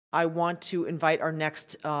I want to invite our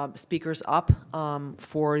next speakers up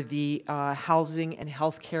for the Housing and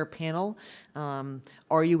Healthcare panel.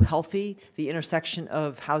 Are you healthy? The intersection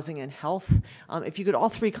of housing and health. If you could all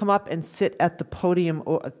three come up and sit at the podium,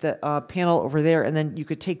 at the panel over there, and then you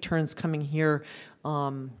could take turns coming here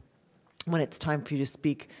when it's time for you to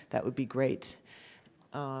speak, that would be great.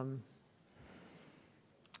 Thank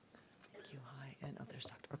you, hi, and others,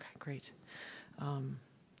 Doctor. Okay, great.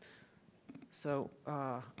 So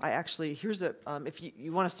I actually, here's a, if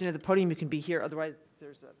you want to stand at the podium, you can be here. Otherwise,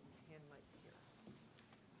 there's a hand mic here.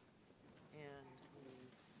 And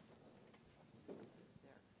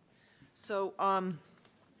there. So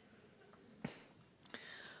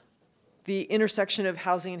the intersection of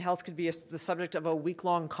housing and health could be the subject of a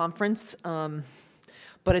week-long conference.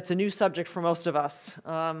 But it's a new subject for most of us.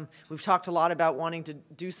 We've talked a lot about wanting to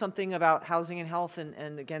do something about housing and health,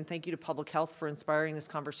 and again, thank you to Public Health for inspiring this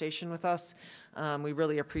conversation with us. We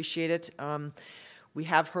really appreciate it. We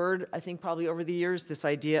have heard, I think probably over the years, this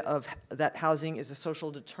idea of that housing is a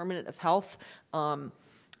social determinant of health.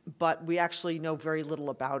 But we actually know very little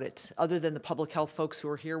about it, other than the public health folks who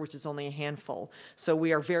are here, which is only a handful. So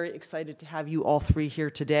we are very excited to have you all three here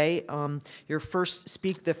today. The first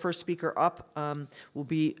speaker up will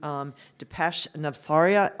be Dipesh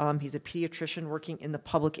Navsaria. He's a pediatrician working in the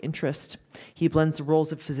public interest. He blends the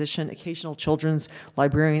roles of physician, occasional children's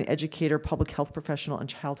librarian, educator, public health professional, and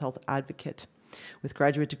child health advocate. With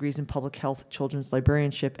graduate degrees in public health, children's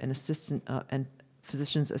librarianship, and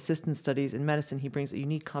physician's assistant studies in medicine, he brings a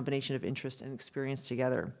unique combination of interest and experience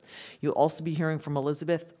together. You'll also be hearing from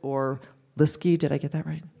Elizabeth or Liske, did I get that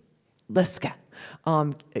right? Liske.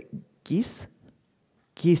 Giese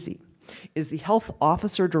is the health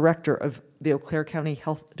officer director of the Eau Claire County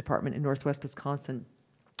Health Department in Northwest Wisconsin.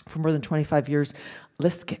 For more than 25 years,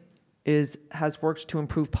 Liske has worked to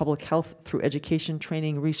improve public health through education,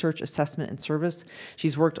 training, research, assessment, and service.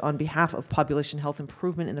 She's worked on behalf of population health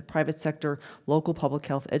improvement in the private sector, local public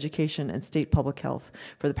health, education, and state public health.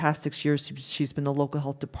 For the past 6 years, she's been the local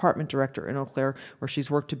health department director in Eau Claire, where she's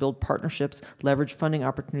worked to build partnerships, leverage funding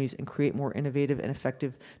opportunities, and create more innovative and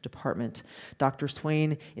effective department. Dr.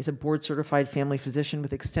 Swain is a board-certified family physician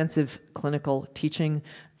with extensive clinical teaching,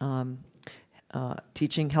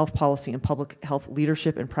 health policy and public health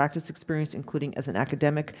leadership and practice experience, including as an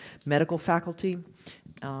academic medical faculty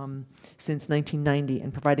since 1990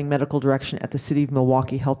 and providing medical direction at the City of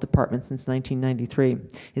Milwaukee Health Department since 1993.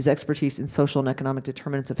 His expertise in social and economic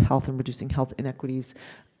determinants of health and reducing health inequities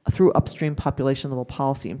through upstream population-level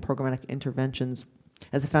policy and programmatic interventions.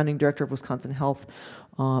 As a founding director of Wisconsin Health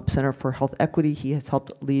Center for Health Equity, he has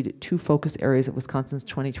helped lead 2 focus areas of Wisconsin's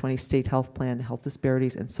 2020 state health plan: health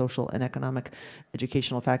disparities and social and economic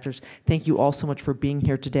educational factors. Thank you all so much for being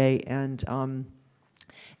here today, and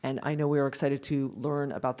I know we are excited to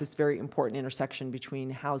learn about this very important intersection between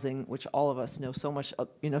housing, which all of us know so much,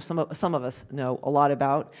 some of us know a lot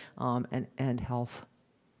about, and health.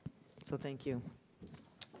 So thank you.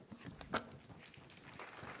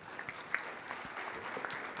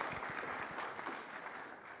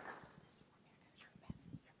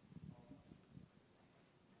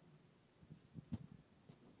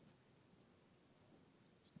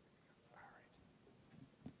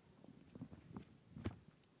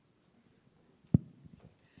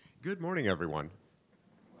 Good morning, everyone.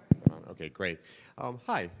 Okay, great.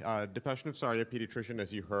 Hi, Dipesh Navsaria, pediatrician,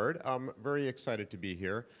 as you heard. I'm very excited to be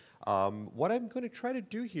here. What I'm going to try to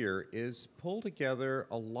do here is pull together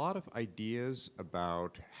a lot of ideas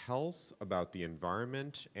about health, about the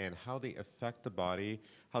environment, and how they affect the body,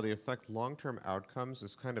 how they affect long-term outcomes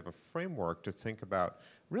as kind of a framework to think about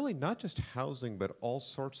really not just housing, but all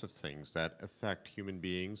sorts of things that affect human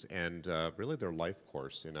beings and really their life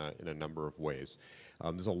course in a number of ways.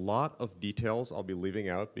 There's a lot of details I'll be leaving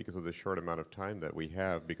out because of the short amount of time that we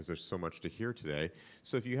have, because there's so much to hear today.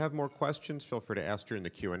 So if you have more questions, feel free to ask during the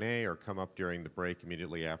Q&A or come up during the break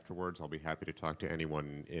immediately afterwards. I'll be happy to talk to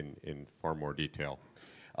anyone in far more detail.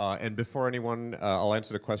 And before anyone, I'll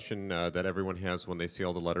answer the question that everyone has when they see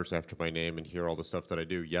all the letters after my name and hear all the stuff that I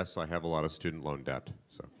do. Yes, I have a lot of student loan debt,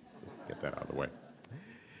 so let's get that out of the way.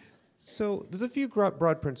 So there's a few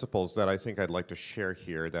broad principles that I think I'd like to share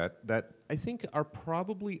here that I think are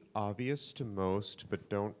probably obvious to most, but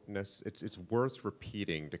it's worth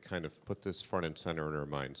repeating to kind of put this front and center in our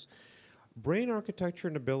minds. Brain architecture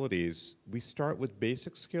and abilities, we start with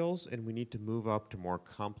basic skills and we need to move up to more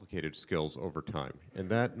complicated skills over time. And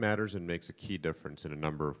that matters and makes a key difference in a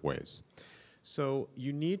number of ways. So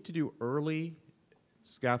you need to do early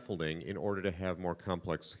scaffolding in order to have more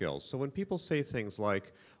complex skills. So when people say things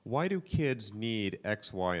like, Why do kids need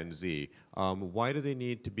X, Y, and Z? Why do they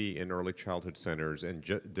need to be in early childhood centers and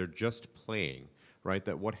they're just playing, right?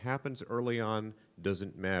 That what happens early on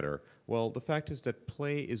doesn't matter. Well, the fact is that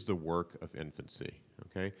play is the work of infancy,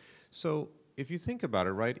 okay? So if you think about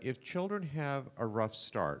it, right, if children have a rough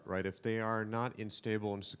start, right, if they are not in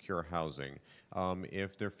stable and secure housing,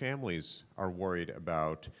 if their families are worried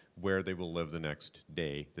about where they will live the next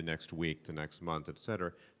day, the next week, the next month, et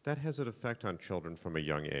cetera, that has an effect on children from a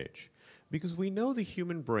young age. Because we know the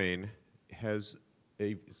human brain has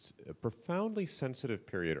a profoundly sensitive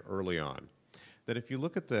period early on. That if you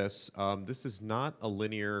look at this, this is not a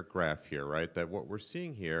linear graph here, right? That what we're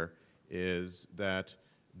seeing here is that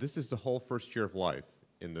this is the whole first year of life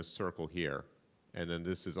in this circle here, and then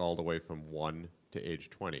this is all the way from 1 to age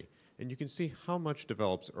 20. And you can see how much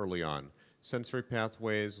develops early on. Sensory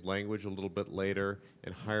pathways, language a little bit later,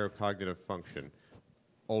 and higher cognitive function.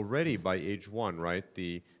 Already by age 1, right,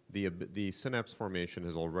 the synapse formation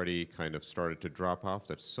has already kind of started to drop off,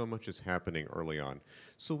 that so much is happening early on.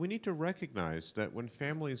 So we need to recognize that when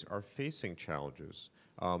families are facing challenges,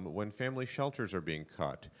 when family shelters are being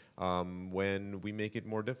cut, when we make it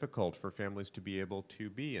more difficult for families to be able to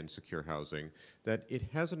be in secure housing, that it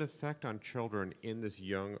has an effect on children in this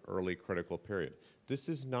young, early critical period. This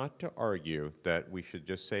is not to argue that we should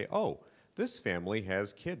just say, oh, this family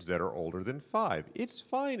has kids that are older than 5. It's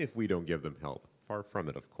fine if we don't give them help. Far from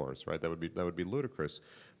it, of course, right? That would be ludicrous.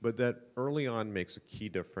 But that early on makes a key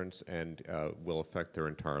difference and will affect their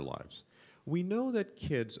entire lives. We know that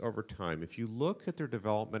kids over time, if you look at their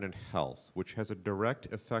development and health, which has a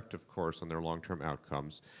direct effect, of course, on their long-term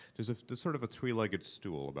outcomes, there's sort of a three-legged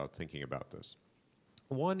stool about thinking about this.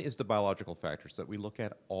 One is the biological factors that we look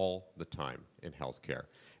at all the time in healthcare.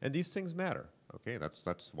 And these things matter, okay?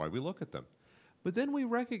 That's why we look at them. But then we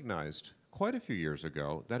recognized quite a few years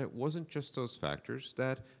ago that it wasn't just those factors,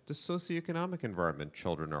 that the socioeconomic environment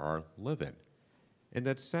children live in. And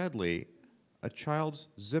that sadly, a child's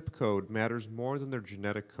zip code matters more than their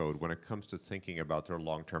genetic code when it comes to thinking about their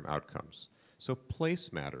long-term outcomes. So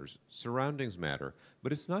place matters, surroundings matter,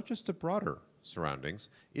 but it's not just the broader surroundings,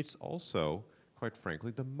 it's also, quite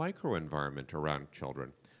frankly, the microenvironment around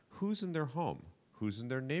children. Who's in their home? Who's in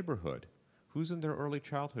their neighborhood? Who's in their early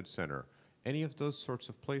childhood center? Any of those sorts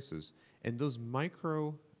of places. And those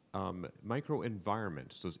micro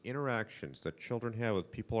environments, those interactions that children have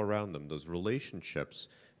with people around them, those relationships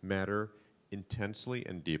matter intensely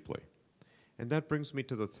and deeply. And that brings me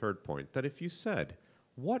to the third point, that if you said,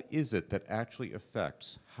 what is it that actually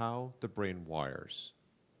affects how the brain wires?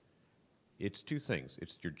 It's two things.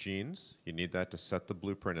 It's your genes, you need that to set the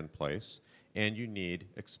blueprint in place, and you need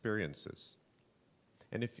experiences.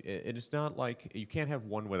 And it's not like, you can't have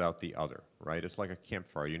one without the other, right? It's like a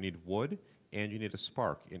campfire. You need wood and you need a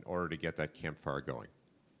spark in order to get that campfire going.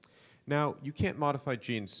 Now, you can't modify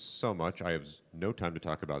genes so much. I have no time to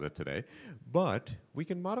talk about that today. But we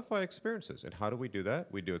can modify experiences. And how do we do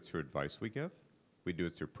that? We do it through advice we give. We do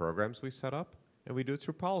it through programs we set up. And we do it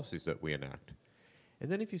through policies that we enact.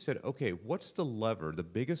 And then if you said, okay, what's the lever, the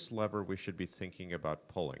biggest lever we should be thinking about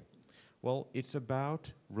pulling? Well, it's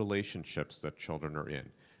about relationships that children are in.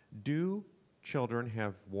 Do children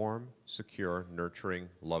have warm, secure, nurturing,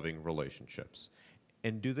 loving relationships?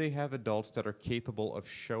 And do they have adults that are capable of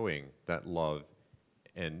showing that love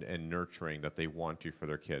and nurturing that they want to for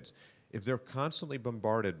their kids? If they're constantly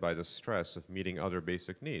bombarded by the stress of meeting other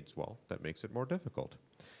basic needs, well, that makes it more difficult.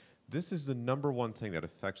 This is the number one thing that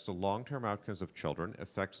affects the long-term outcomes of children,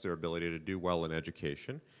 affects their ability to do well in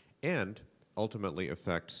education, and ultimately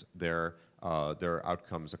affects their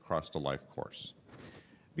outcomes across the life course.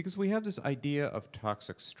 Because we have this idea of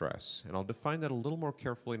toxic stress, and I'll define that a little more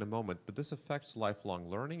carefully in a moment, but this affects lifelong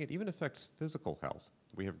learning. It even affects physical health.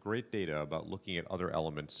 We have great data about looking at other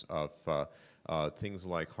elements of things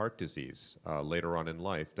like heart disease later on in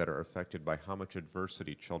life that are affected by how much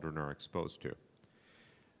adversity children are exposed to.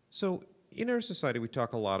 So in our society, we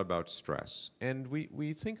talk a lot about stress, and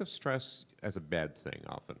we think of stress as a bad thing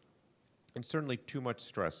often. And certainly too much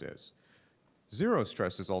stress is. Zero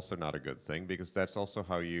stress is also not a good thing, because that's also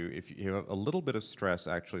how if you have a little bit of stress,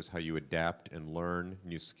 actually is how you adapt and learn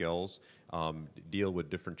new skills, deal with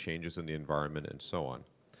different changes in the environment, and so on.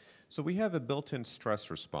 So we have a built-in stress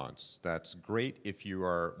response that's great if you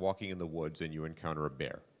are walking in the woods and you encounter a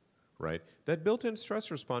bear, right? That built-in stress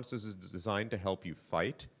response is designed to help you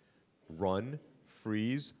fight, run,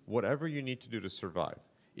 freeze, whatever you need to do to survive.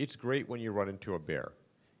 It's great when you run into a bear.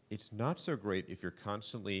 It's not so great if you're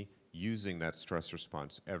constantly using that stress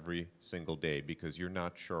response every single day because you're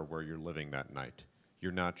not sure where you're living that night.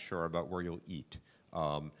 You're not sure about where you'll eat.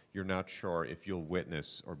 You're not sure if you'll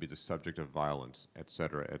witness or be the subject of violence, et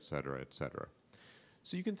cetera, et cetera, et cetera.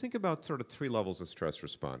 So you can think about sort of 3 levels of stress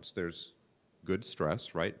response. There's good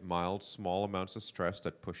stress, right? Mild, small amounts of stress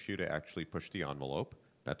that push you to actually push the envelope.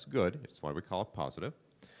 That's good. It's why we call it positive.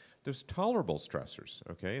 There's tolerable stressors,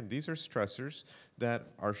 okay? And these are stressors that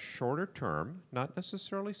are shorter term, not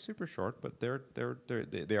necessarily super short, but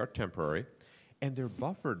they are temporary, and they're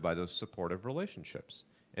buffered by those supportive relationships.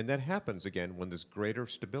 And that happens, again, when there's greater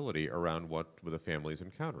stability around what the family is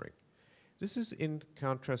encountering. This is in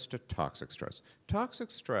contrast to toxic stress.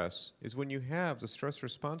 Toxic stress is when you have the stress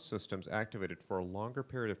response systems activated for a longer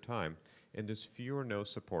period of time, and there's few or no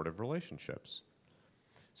supportive relationships.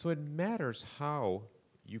 So it matters how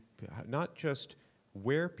not just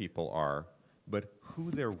where people are, but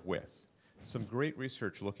who they're with. Some great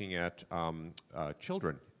research looking at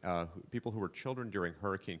children, people who were children during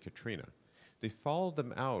Hurricane Katrina. They followed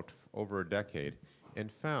them out over a decade and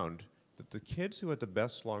found that the kids who had the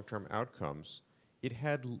best long-term outcomes, it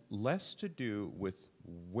had less to do with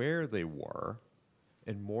where they were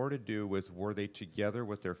and more to do with were they together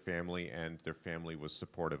with their family and their family was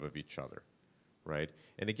supportive of each other. Right?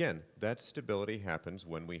 And again, that stability happens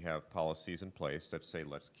when we have policies in place that say,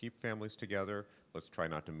 let's keep families together, let's try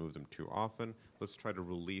not to move them too often, let's try to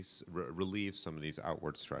relieve some of these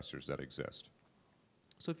outward stressors that exist.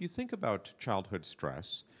 So if you think about childhood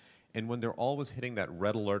stress, and when they're always hitting that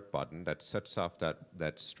red alert button that sets off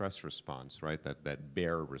that stress response, right, that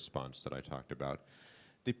bear response that I talked about,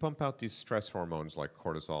 they pump out these stress hormones like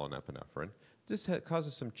cortisol and epinephrine. This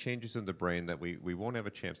causes some changes in the brain that we won't have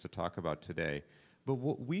a chance to talk about today. But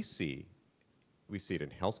what we see it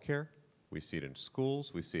in healthcare, we see it in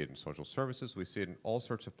schools, we see it in social services, we see it in all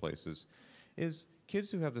sorts of places, is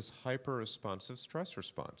kids who have this hyper-responsive stress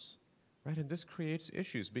response, right? And this creates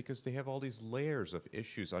issues because they have all these layers of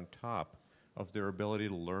issues on top of their ability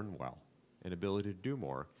to learn well and ability to do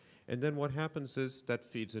more. And then what happens is that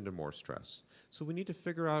feeds into more stress. So we need to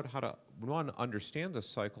figure out how to, one, understand this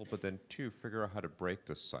cycle, but then 2, figure out how to break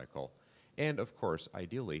this cycle. And of course,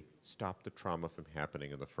 ideally, stop the trauma from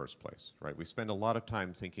happening in the first place, right? We spend a lot of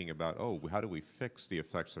time thinking about, oh, how do we fix the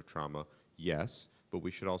effects of trauma? Yes, but we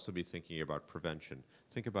should also be thinking about prevention.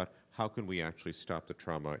 Think about how can we actually stop the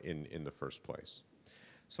trauma in the first place.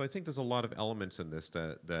 So I think there's a lot of elements in this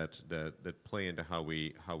that play into how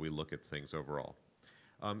we look at things overall.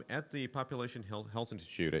 At the Population Health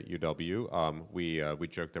Institute at UW, we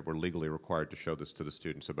joke that we're legally required to show this to the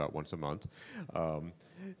students about once a month.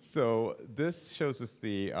 So this shows us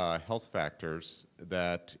the health factors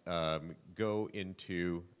that go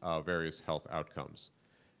into various health outcomes.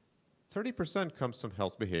 30% comes from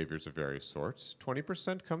health behaviors of various sorts,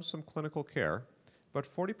 20% comes from clinical care, but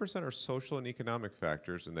 40% are social and economic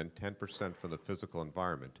factors, and then 10% from the physical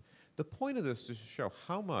environment. The point of this is to show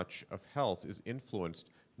how much of health is influenced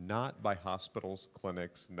not by hospitals,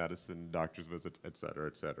 clinics, medicine, doctor's visits, et cetera,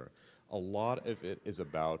 et cetera. A lot of it is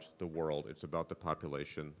about the world. It's about the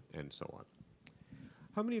population and so on.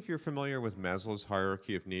 How many of you are familiar with Maslow's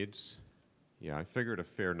hierarchy of needs? Yeah, I figured a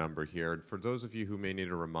fair number here. And for those of you who may need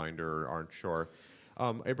a reminder or aren't sure,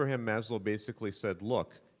 Abraham Maslow basically said,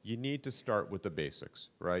 look, you need to start with the basics,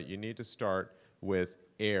 right? You need to start with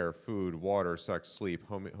air, food, water, sex, sleep,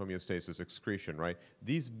 homeostasis, excretion, right?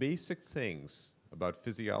 These basic things about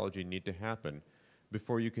physiology need to happen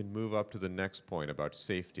before you can move up to the next point about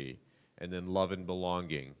safety, and then love and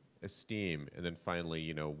belonging, esteem, and then finally,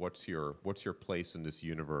 you know, what's your place in this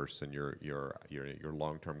universe and your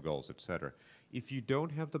long-term goals, et cetera. If you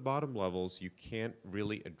don't have the bottom levels, you can't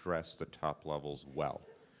really address the top levels well.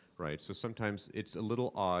 Right? So sometimes it's a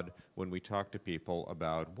little odd when we talk to people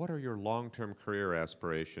about what are your long-term career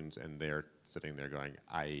aspirations, and they're sitting there going,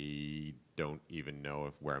 I don't even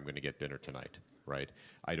know where I'm going to get dinner tonight, right?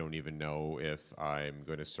 I don't even know if I'm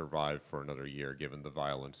going to survive for another year given the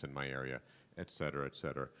violence in my area, et cetera, et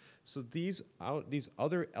cetera. So these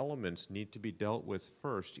other elements need to be dealt with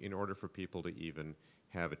first in order for people to even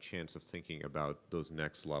have a chance of thinking about those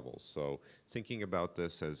next levels. So thinking about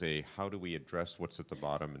this as a how do we address what's at the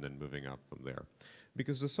bottom and then moving up from there.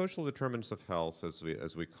 Because the social determinants of health,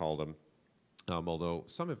 as we call them, although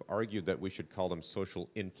some have argued that we should call them social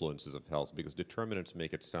influences of health because determinants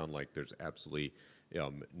make it sound like there's absolutely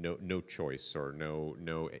no choice or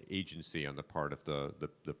no agency on the part of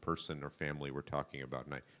the person or family we're talking about.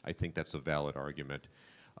 And I think that's a valid argument.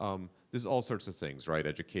 There's all sorts of things, right?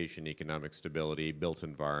 Education, economic stability, built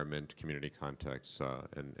environment, community context,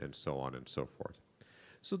 and so on and so forth.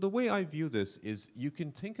 So the way I view this is you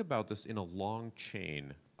can think about this in a long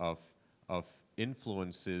chain of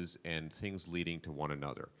influences and things leading to one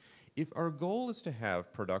another. If our goal is to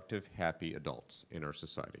have productive, happy adults in our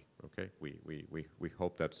society, okay, we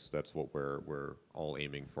hope that's what we're all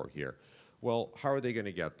aiming for here. Well, how are they going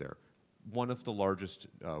to get there? One of the largest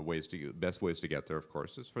best ways to get there, of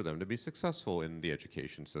course, is for them to be successful in the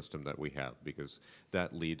education system that we have, because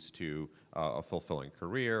that leads to a fulfilling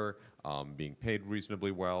career, being paid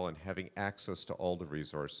reasonably well, and having access to all the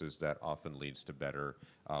resources that often leads to better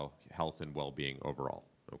health and well-being overall.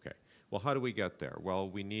 Okay. Well, how do we get there? Well,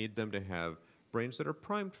 we need them to have brains that are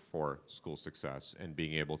primed for school success and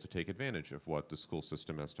being able to take advantage of what the school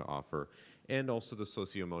system has to offer, and also the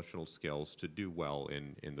socio-emotional skills to do well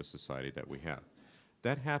in the society that we have.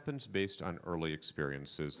 That happens based on early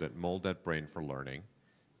experiences that mold that brain for learning.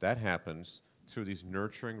 That happens through these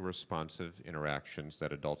nurturing, responsive interactions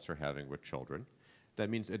that adults are having with children. That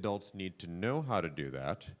means adults need to know how to do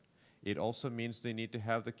that. It also means they need to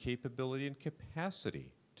have the capability and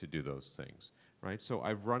capacity to do those things, right? So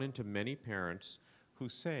I've run into many parents who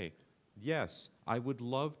say, yes, I would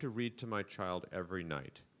love to read to my child every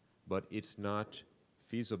night, but it's not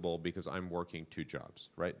feasible because I'm working 2 jobs,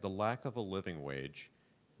 right? The lack of a living wage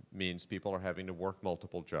means people are having to work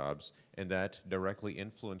multiple jobs, and that directly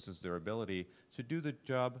influences their ability to do the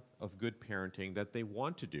job of good parenting that they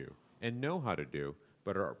want to do and know how to do,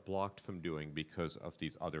 but are blocked from doing because of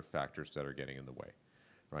these other factors that are getting in the way,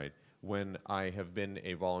 right? When I have been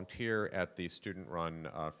a volunteer at the student-run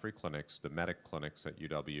free clinics, the medic clinics at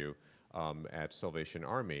UW, at Salvation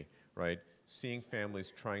Army, right, seeing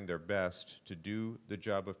families trying their best to do the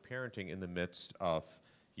job of parenting in the midst of,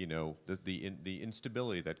 you know, the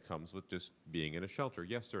instability that comes with just being in a shelter.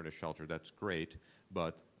 Yes, they're in a shelter, that's great,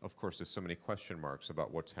 but of course there's so many question marks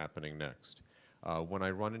about what's happening next. When I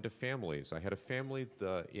run into families, I had a family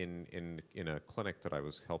in a clinic that I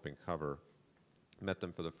was helping cover, met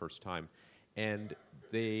them for the first time, and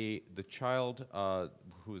the child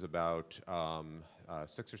who was about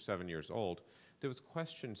 6 or 7 years old, there was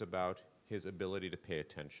questions about his ability to pay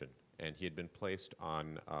attention, and he had been placed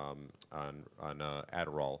on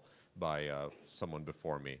Adderall by someone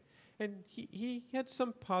before me, and he had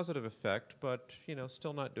some positive effect, but you know,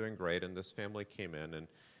 still not doing great. And this family came in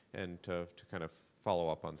and to kind of follow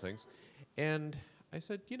up on things, and I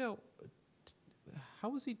said, you know, how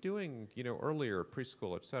was he doing, you know, earlier,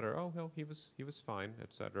 preschool, et cetera? Oh, well, he was fine, et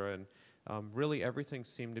cetera. And really everything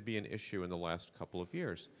seemed to be an issue in the last couple of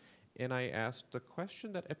years. And I asked the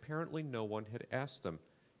question that apparently no one had asked them.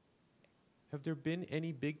 Have there been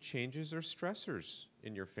any big changes or stressors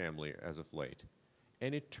in your family as of late?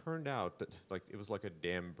 And it turned out that it was like a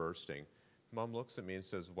dam bursting. Mom looks at me and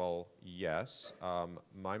says, well, yes,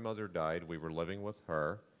 my mother died, we were living with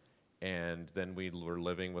her. And then we were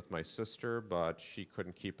living with my sister, but she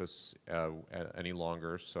couldn't keep us any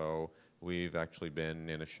longer, so we've actually been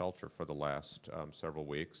in a shelter for the last several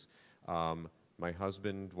weeks. My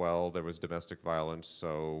husband, well, there was domestic violence,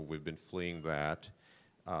 so we've been fleeing that.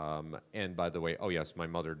 And by the way, oh yes, my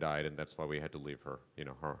mother died, and that's why we had to leave her, you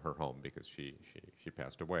know, her home, because she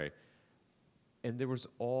passed away. And there was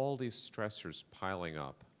all these stressors piling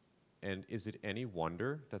up. And is it any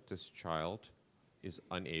wonder that this child is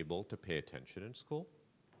unable to pay attention in school?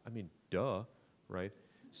 I mean, duh, right?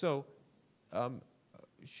 So,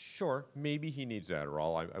 sure, maybe he needs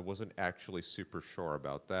Adderall. I wasn't actually super sure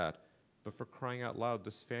about that. But for crying out loud,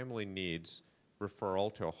 this family needs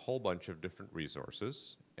referral to a whole bunch of different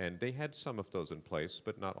resources, and they had some of those in place,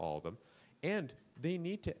 but not all of them. And they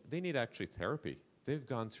need actually therapy. They've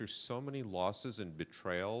gone through so many losses and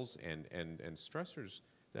betrayals and stressors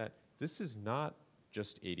that this is not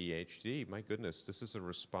just ADHD. My goodness, this is a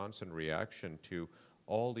response and reaction to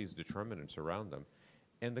all these determinants around them.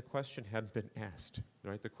 And the question hadn't been asked,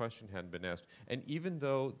 right? The question hadn't been asked. And even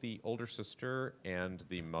though the older sister and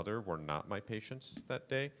the mother were not my patients that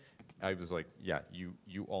day, I was like, yeah,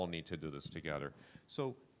 you all need to do this together.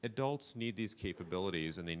 So adults need these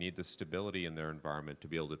capabilities, and they need the stability in their environment to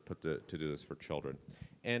be able to do this for children.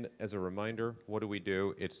 And as a reminder, what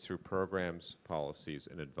do? It's through programs, policies,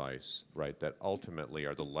 and advice, right, that ultimately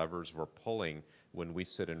are the levers we're pulling when we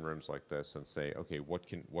sit in rooms like this and say, okay, what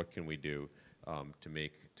can we do to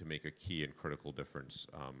make a key and critical difference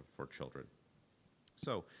for children?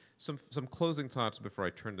 So some closing thoughts before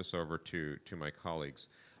I turn this over to my colleagues.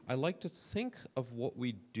 I like to think of what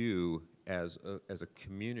we do as a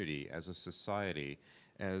community, as a society,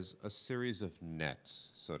 as a series of nets,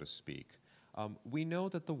 so to speak. We know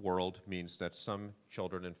that the world means that some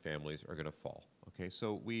children and families are going to fall. Okay,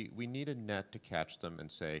 so we need a net to catch them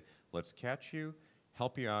and say, let's catch you,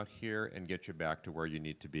 help you out here, and get you back to where you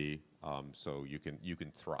need to be, so you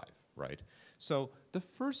can thrive, right? So the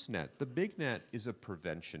first net, the big net, is a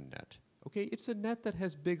prevention net. Okay, it's a net that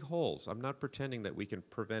has big holes. I'm not pretending that we can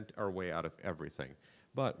prevent our way out of everything,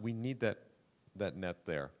 but we need that net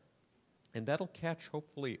there. And that'll catch,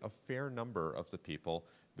 hopefully, a fair number of the people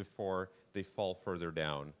before they fall further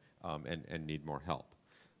down and need more help.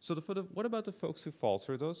 So what about the folks who fall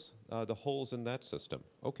through those, the holes in that system?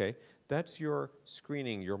 Okay, that's your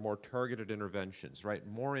screening, your more targeted interventions, right?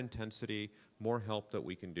 More intensity, more help that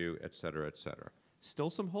we can do, et cetera, et cetera.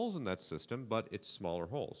 Still some holes in that system, but it's smaller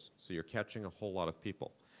holes. So you're catching a whole lot of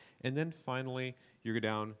people. And then finally, you go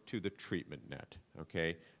down to the treatment net,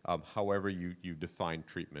 okay? However you define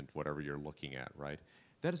treatment, whatever you're looking at, right?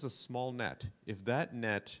 That is a small net. If that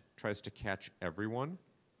net tries to catch everyone,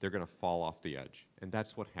 they're going to fall off the edge. And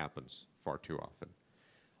that's what happens far too often.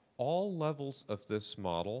 All levels of this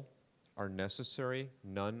model are necessary.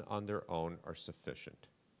 None on their own are sufficient,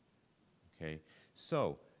 okay?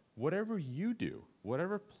 So whatever you do,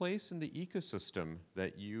 whatever place in the ecosystem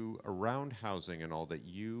that you, around housing and all that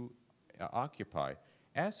you occupy,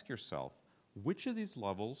 ask yourself, which of these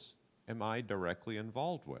levels am I directly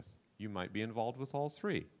involved with? You might be involved with all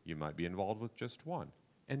three. You might be involved with just one.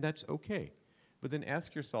 And that's okay. But then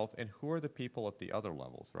ask yourself, and who are the people at the other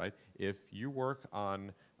levels, right? If you work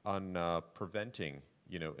on preventing,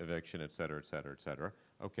 eviction, et cetera, et cetera, et cetera,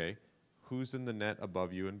 okay, who's in the net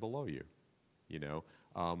above you and below you?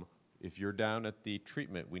 If you're down at the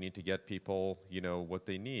treatment, we need to get people, what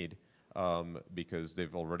they need because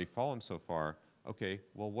they've already fallen so far. Okay,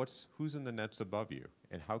 well, who's in the nets above you?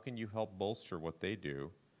 And how can you help bolster what they do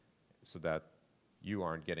so that you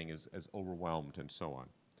aren't getting as overwhelmed and so on?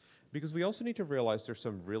 Because we also need to realize there's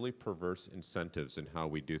some really perverse incentives in how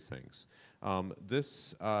we do things.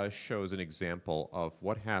 This shows an example of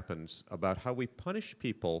what happens about how we punish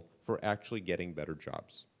people for actually getting better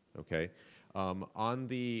jobs, okay? On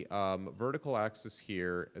the vertical axis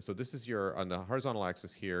here, so this is on the horizontal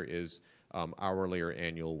axis here is hourly or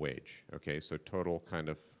annual wage, okay? So total kind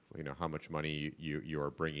of, how much money you are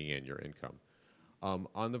bringing in, your income.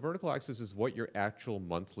 On the vertical axis is what your actual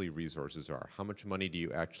monthly resources are. How much money do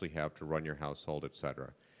you actually have to run your household, et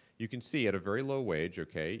cetera? You can see at a very low wage,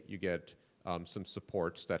 okay, you get some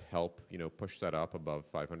supports that help, push that up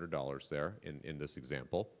above $500 there in this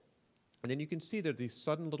example. And then you can see there are these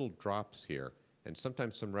sudden little drops here, and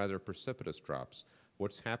sometimes some rather precipitous drops.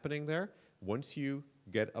 What's happening there? Once you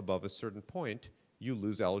get above a certain point, you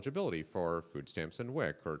lose eligibility for food stamps and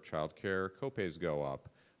WIC, or child care copays go up,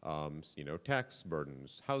 tax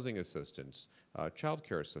burdens, housing assistance, child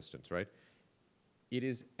care assistance, right? It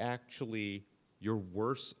is actually, you're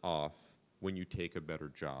worse off when you take a better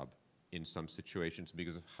job in some situations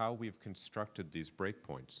because of how we've constructed these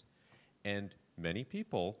breakpoints. And many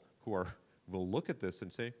people will look at this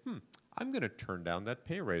and say, I'm going to turn down that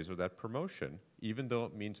pay raise or that promotion, even though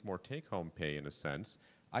it means more take-home pay in a sense.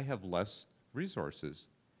 I have less resources.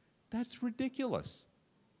 That's ridiculous.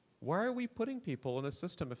 Why are we putting people in a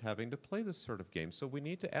system of having to play this sort of game? So we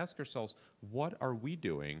need to ask ourselves, what are we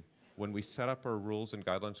doing when we set up our rules and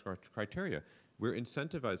guidelines and criteria? We're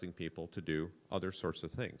incentivizing people to do other sorts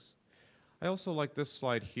of things. I also like this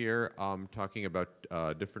slide here talking about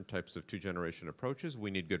different types of two-generation approaches. We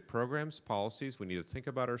need good programs, policies. We need to think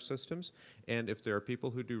about our systems. And if there are people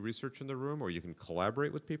who do research in the room, or you can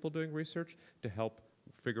collaborate with people doing research to help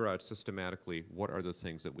figure out systematically what are the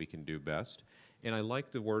things that we can do best. And I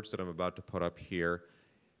like the words that I'm about to put up here.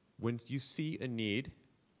 When you see a need,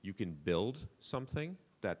 you can build something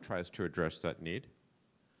that tries to address that need.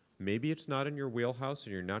 Maybe it's not in your wheelhouse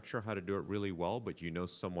and you're not sure how to do it really well, but you know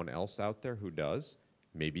someone else out there who does.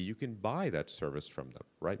 Maybe you can buy that service from them,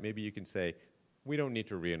 right? Maybe you can say, we don't need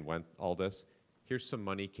to reinvent all this. Here's some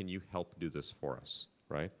money. Can you help do this for us,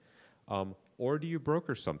 right? Or do you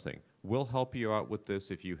broker something? We'll help you out with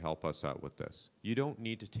this if you help us out with this. You don't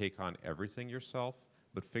need to take on everything yourself,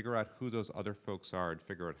 but figure out who those other folks are and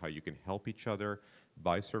figure out how you can help each other,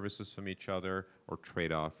 buy services from each other, or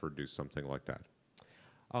trade off or do something like that.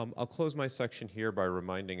 I'll close my section here by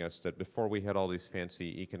reminding us that before we had all these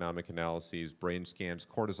fancy economic analyses, brain scans,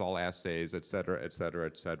 cortisol assays, et cetera, et cetera,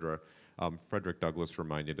 et cetera, Frederick Douglass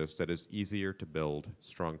reminded us that it's easier to build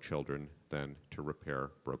strong children than to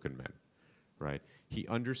repair broken men, right? He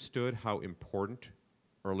understood how important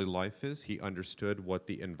early life is. He understood what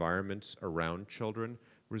the environments around children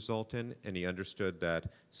result in, and he understood that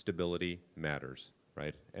stability matters,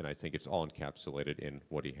 right? And I think it's all encapsulated in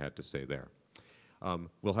what he had to say there.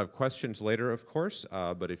 We'll have questions later, of course,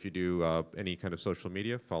 but if you do any kind of social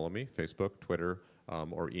media, follow me, Facebook, Twitter,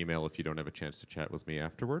 or email if you don't have a chance to chat with me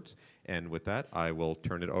afterwards. And with that, I will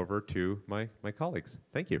turn it over to my colleagues.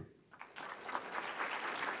 Thank you.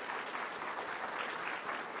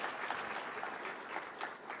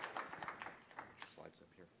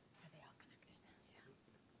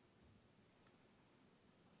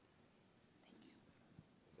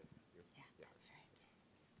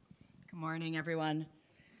 Morning, everyone.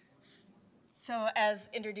 So as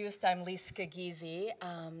introduced, I'm Liska Giese,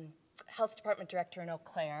 Health Department Director in Eau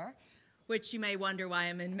Claire, which you may wonder why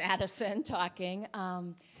I'm in Madison talking.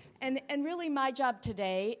 And really my job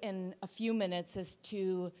today in a few minutes is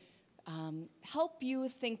to help you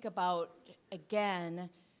think about, again,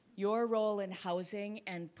 your role in housing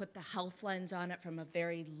and put the health lens on it from a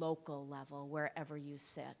very local level, wherever you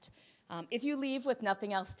sit. If you leave with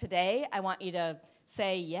nothing else today, I want you to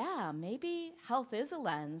say, yeah, maybe health is a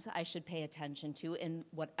lens I should pay attention to in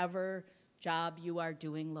whatever job you are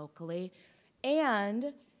doing locally.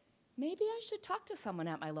 And maybe I should talk to someone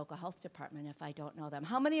at my local health department if I don't know them.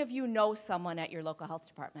 How many of you know someone at your local health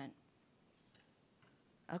department?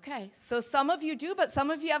 Okay, so some of you do, but some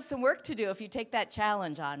of you have some work to do if you take that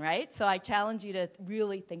challenge on, right? So I challenge you to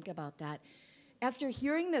really think about that. After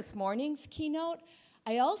hearing this morning's keynote,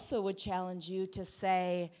 I also would challenge you to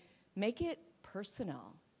say, make it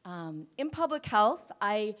personal. In public health,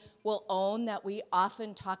 I will own that we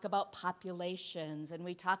often talk about populations and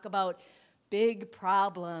we talk about big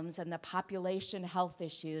problems and the population health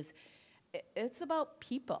issues. It's about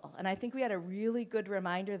people. And I think we had a really good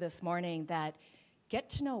reminder this morning that get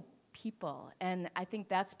to know people. And I think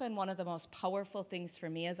that's been one of the most powerful things for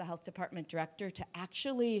me as a health department director to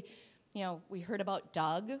actually, you know, we heard about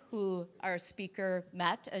Doug, who our speaker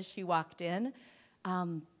met as she walked in.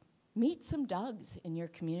 Meet some Dougs in your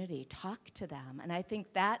community, talk to them. And I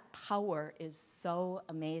think that power is so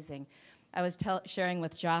amazing. I was sharing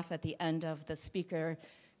with Joff at the end of the speaker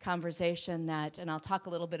conversation that, and I'll talk a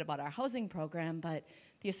little bit about our housing program, but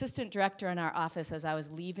the assistant director in our office, as I was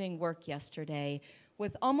leaving work yesterday,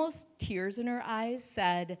 with almost tears in her eyes,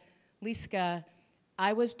 said, Liska,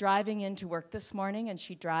 I was driving into work this morning, and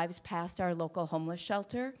she drives past our local homeless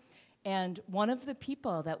shelter, and one of the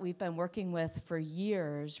people that we've been working with for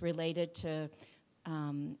years related to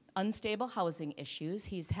unstable housing issues,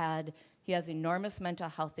 he has enormous mental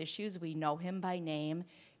health issues. We know him by name.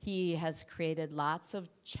 He has created lots of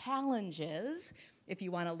challenges, if you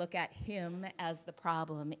want to look at him as the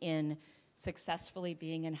problem in successfully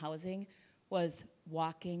being in housing, was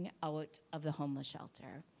walking out of the homeless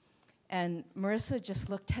shelter. And Marissa just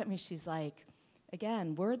looked at me, she's like,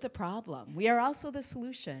 again, we're the problem. We are also the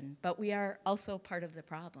solution, but we are also part of the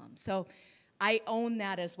problem. So I own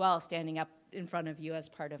that as well, standing up in front of you as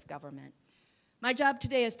part of government. My job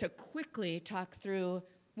today is to quickly talk through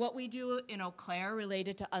what we do in Eau Claire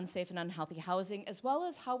related to unsafe and unhealthy housing, as well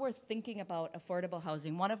as how we're thinking about affordable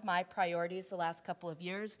housing. One of my priorities the last couple of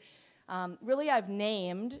years, really I've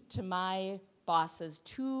named to my bosses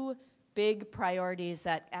 2 big priorities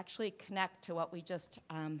that actually connect to what we just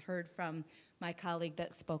heard from my colleague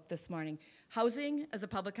that spoke this morning. Housing as a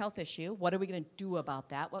public health issue, what are we going to do about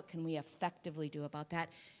that? What can we effectively do about that?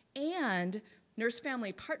 And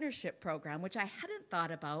Nurse-Family Partnership Program, which I hadn't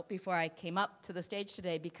thought about before I came up to the stage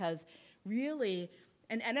today, because really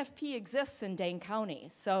an NFP exists in Dane County.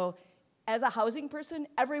 So as a housing person,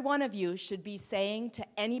 every one of you should be saying to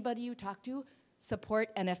anybody you talk to,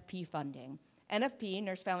 support NFP funding. NFP,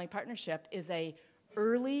 Nurse-Family Partnership, is a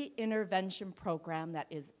early intervention program that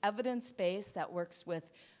is evidence-based, that works with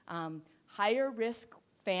higher risk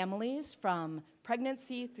families from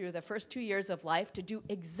pregnancy through the first 2 years of life to do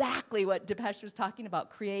exactly what Dipesh was talking about,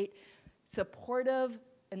 create supportive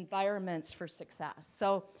environments for success.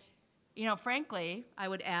 So, you know, frankly, I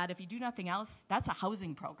would add, if you do nothing else, that's a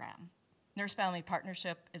housing program. Nurse-Family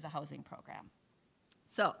Partnership is a housing program.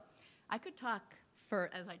 So I could talk for,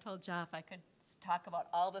 as I told Jeff, I could talk about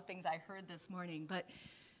all the things I heard this morning, but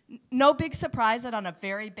no big surprise that on a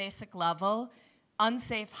very basic level,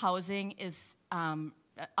 unsafe housing is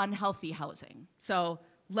unhealthy housing. So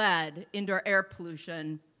lead, indoor air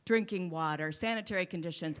pollution, drinking water, sanitary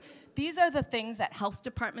conditions. These are the things that health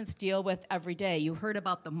departments deal with every day. You heard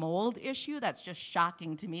about the mold issue. That's just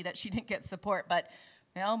shocking to me that she didn't get support. But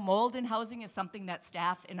you know, mold in housing is something that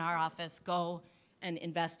staff in our office go and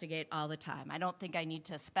investigate all the time. I don't think I need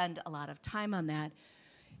to spend a lot of time on that.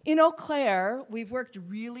 In Eau Claire, we've worked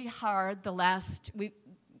really hard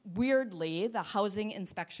weirdly, the housing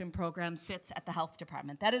inspection program sits at the health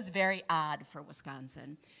department. That is very odd for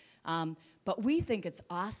Wisconsin. But we think it's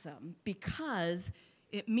awesome because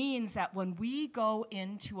it means that when we go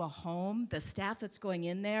into a home, the staff that's going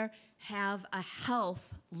in there have a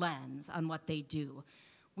health lens on what they do.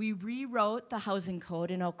 We rewrote the housing code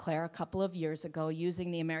in Eau Claire a couple of years ago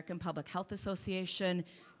using the American Public Health Association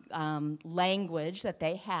language that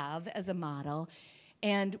they have as a model.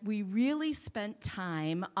 And we really spent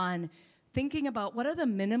time on thinking about what are the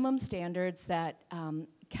minimum standards that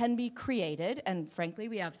can be created. And frankly,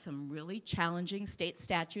 we have some really challenging state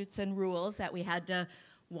statutes and rules that we had to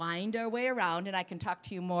wind our way around, and I can talk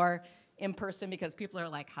to you more in person because people are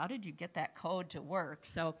like, how did you get that code to work?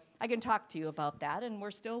 So I can talk to you about that, and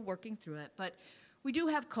we're still working through it. But we do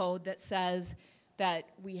have code that says that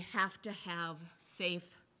we have to have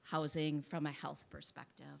safe housing from a health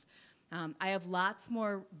perspective. I have lots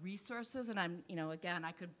more resources, and I'm, again,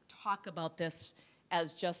 I could talk about this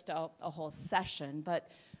as just a whole session,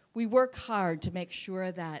 but we work hard to make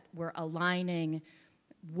sure that we're aligning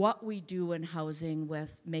what we do in housing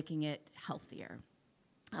with making it healthier.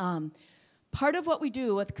 Part of what we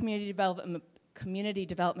do with community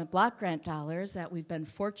development block grant dollars that we've been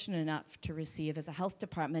fortunate enough to receive as a health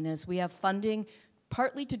department is we have funding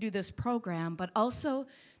partly to do this program, but also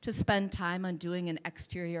to spend time on doing an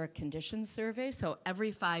exterior conditions survey. So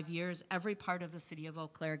every 5 years, every part of the city of Eau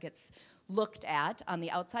Claire gets looked at on the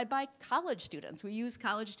outside by college students. We use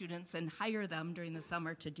college students and hire them during the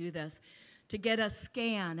summer to do this, to get a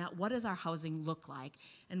scan at what does our housing look like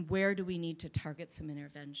and where do we need to target some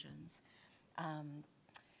interventions.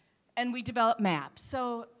 And we develop maps.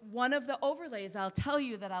 So one of the overlays I'll tell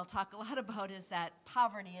you that I'll talk a lot about is that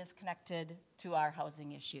poverty is connected to our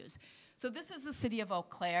housing issues. So this is the city of Eau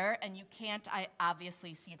Claire, and you can't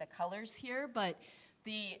obviously see the colors here, but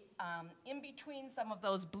the in between some of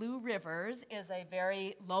those blue rivers is a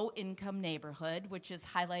very low-income neighborhood, which is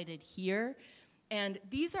highlighted here. And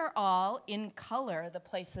these are all in color the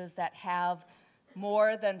places that have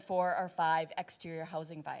more than 4 or 5 exterior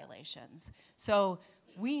housing violations. So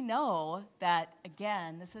we know that,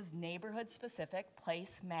 again, this is neighborhood specific,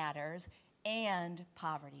 place matters, and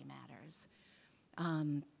poverty matters.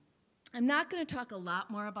 I'm not going to talk a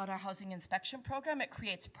lot more about our housing inspection program. It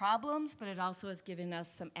creates problems, but it also has given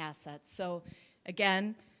us some assets. So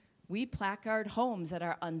again, we placard homes that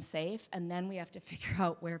are unsafe, and then we have to figure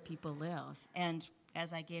out where people live. And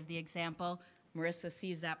as I gave the example, Marissa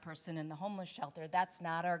sees that person in the homeless shelter. That's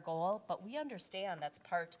not our goal, but we understand that's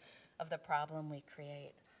part of the problem we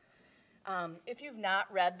create. If you've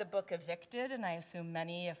not read the book Evicted, and I assume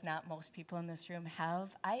many, if not most people in this room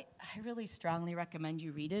have, I really strongly recommend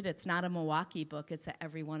you read it. It's not a Milwaukee book, it's a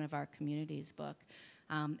every one of our communities book.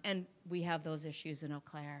 And we have those issues in Eau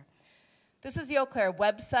Claire. This is the Eau Claire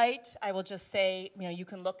website. I will just say, you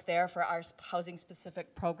can look there for our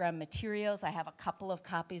housing-specific program materials. I have a couple of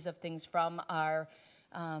copies of things from our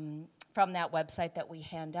from that website that we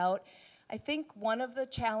hand out. I think one of the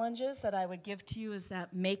challenges that I would give to you is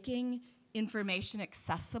that making information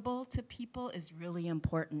accessible to people is really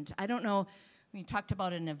important. I don't know, we talked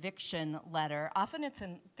about an eviction letter. Often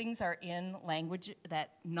things are in language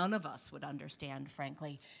that none of us would understand,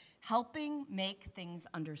 frankly. Helping make things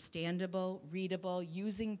understandable, readable,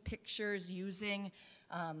 using pictures, using,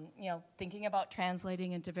 thinking about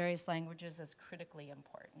translating into various languages is critically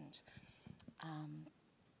important.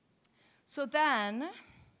 So then,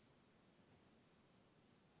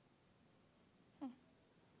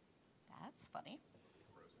 that's funny.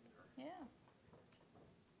 Yeah.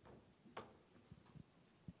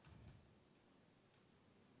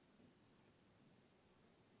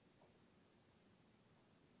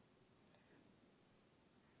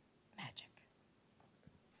 Magic.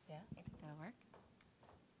 Yeah, you think that'll work?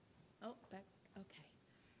 Oh, back, okay.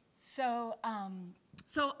 So,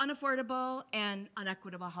 so unaffordable and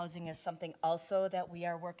unequitable housing is something also that we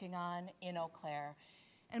are working on in Eau Claire.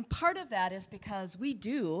 And part of that is because we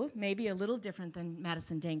do, maybe a little different than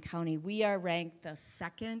Madison-Dane County, we are ranked the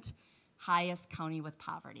second highest county with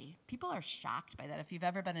poverty. People are shocked by that. If you've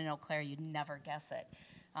ever been in Eau Claire, you'd never guess it.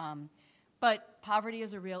 But poverty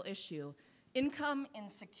is a real issue. Income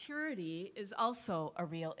insecurity is also a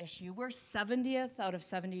real issue. We're 70th out of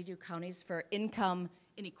 72 counties for income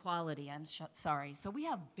inequality, sorry. So we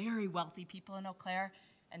have very wealthy people in Eau Claire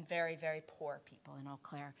and very, very poor people in Eau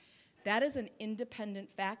Claire. That is an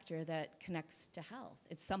independent factor that connects to health.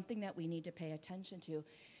 It's something that we need to pay attention to.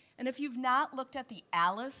 And if you've not looked at the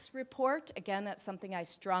ALICE report, again, that's something I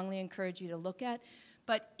strongly encourage you to look at.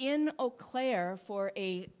 But in Eau Claire, for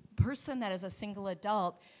a person that is a single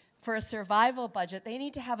adult, for a survival budget, they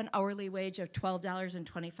need to have an hourly wage of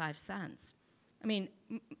 $12.25. I mean,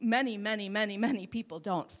 many, many, many, many people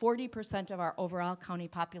don't. 40% of our overall county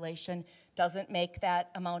population doesn't make that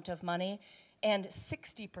amount of money. And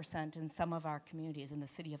 60% in some of our communities, in the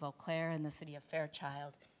city of Eau Claire and the city of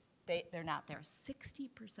Fairchild, they're not there.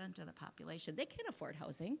 60% of the population, they can't afford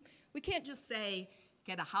housing. We can't just say,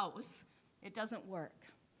 get a house. It doesn't work.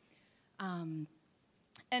 And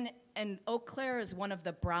Eau Claire is one of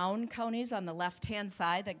the brown counties on the left-hand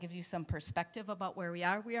side. That gives you some perspective about where we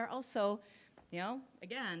are. We are also,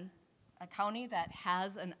 again, a county that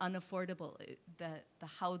has an unaffordable,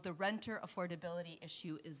 how the renter affordability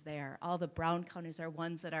issue is there. All the brown counties are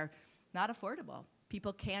ones that are not affordable.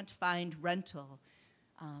 People can't find rental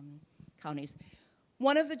counties.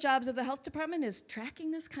 One of the jobs of the health department is tracking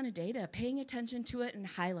this kind of data, paying attention to it and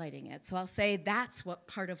highlighting it. So I'll say that's what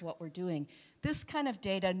part of what we're doing. This kind of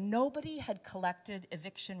data, nobody had collected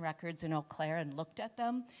eviction records in Eau Claire and looked at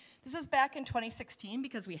them. This is back in 2016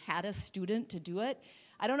 because we had a student to do it.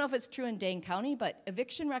 I don't know if it's true in Dane County, but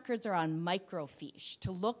eviction records are on microfiche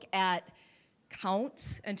to look at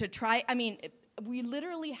counts and to try, we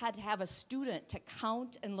literally had to have a student to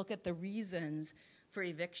count and look at the reasons for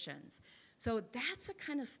evictions. So that's the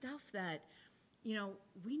kind of stuff that,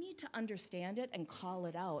 we need to understand it and call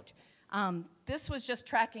it out. This was just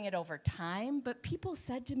tracking it over time, but people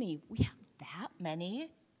said to me, we have that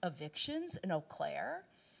many evictions in Eau Claire?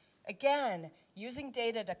 Again, using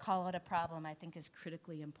data to call out a problem, I think, is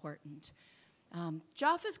critically important.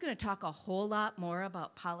 Joff is going to talk a whole lot more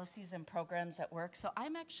about policies and programs at work, so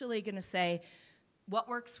I'm actually going to say What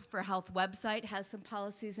Works for Health website has some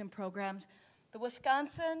policies and programs. The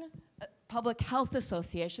Wisconsin Public Health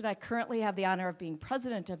Association, I currently have the honor of being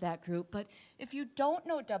president of that group, but if you don't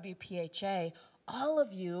know WPHA, all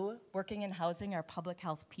of you working in housing are public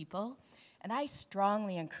health people, and I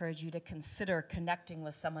strongly encourage you to consider connecting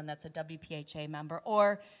with someone that's a WPHA member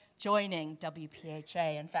or joining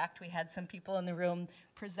WPHA. In fact, we had some people in the room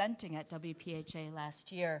presenting at WPHA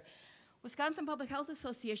last year. Wisconsin Public Health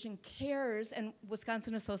Association CARES and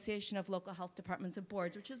Wisconsin Association of Local Health Departments and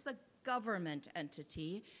Boards, which is the government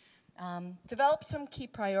entity, developed some key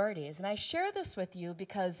priorities. And I share this with you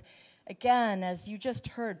because, again, as you just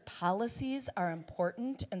heard, policies are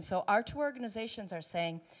important. And so our two organizations are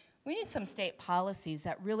saying, we need some state policies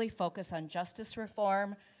that really focus on justice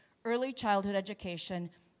reform, early childhood education,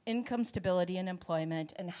 income stability and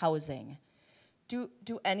employment, and housing. Do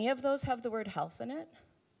any of those have the word health in it?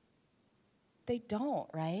 They don't,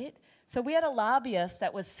 right? So we had a lobbyist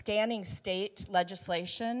that was scanning state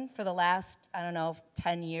legislation for the last,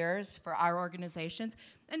 10 years for our organizations.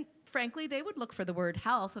 And frankly, they would look for the word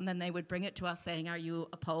health, and then they would bring it to us saying, are you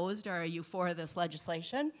opposed or are you for this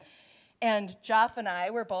legislation? And Joff and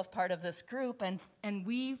I were both part of this group, and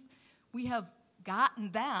we have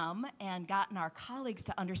gotten them and gotten our colleagues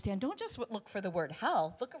to understand, don't just look for the word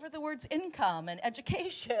health, look for the words income and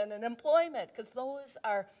education and employment, because those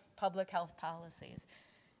are public health policies.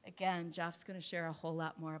 Again, Joff's going to share a whole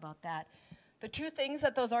lot more about that. The two things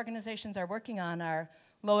that those organizations are working on are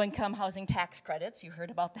low-income housing tax credits. You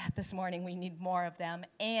heard about that this morning. We need more of them.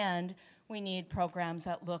 And we need programs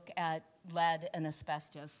that look at lead and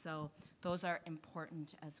asbestos. So those are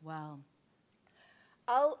important as well.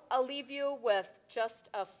 I'll leave you with just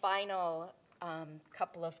a final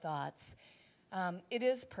couple of thoughts. It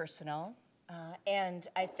is personal, and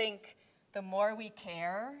I think the more we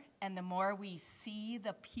care and the more we see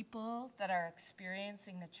the people that are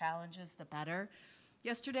experiencing the challenges, the better.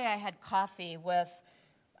 Yesterday I had coffee with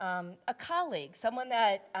a colleague, someone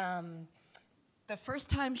that the first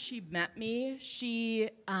time she met me, she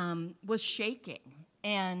was shaking,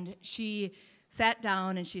 and she sat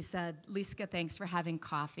down and she said, Liska, thanks for having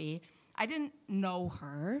coffee. I didn't know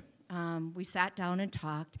her. We sat down and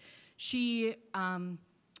talked. She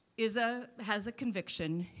has a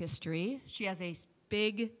conviction history. She has a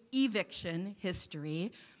big eviction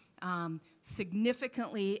history,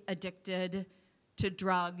 significantly addicted to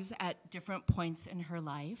drugs at different points in her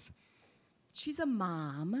life. She's a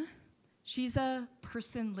mom. She's a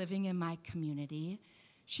person living in my community.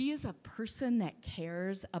 She is a person that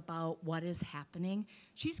cares about what is happening.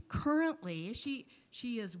 She's currently,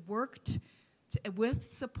 she has worked with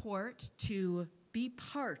support to be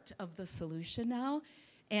part of the solution now.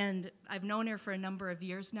 And I've known her for a number of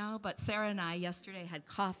years now, but Sarah and I yesterday had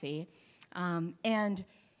coffee. And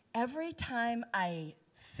every time I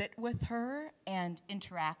sit with her and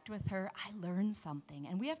interact with her, I learn something.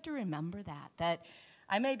 And we have to remember that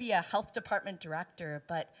I may be a health department director,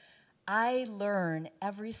 but I learn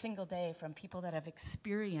every single day from people that have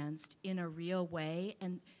experienced in a real way.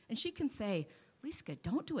 And she can say, Liska,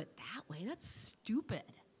 don't do it that way. That's stupid.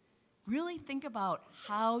 Really think about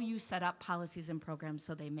how you set up policies and programs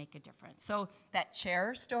so they make a difference. So that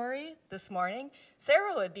chair story this morning,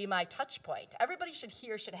 Sarah would be my touch point. Everybody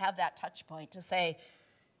should have that touch point to say,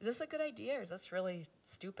 is this a good idea or is this really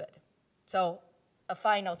stupid? So a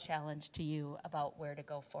final challenge to you about where to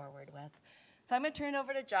go forward with. So I'm going to turn it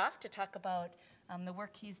over to Joff to talk about the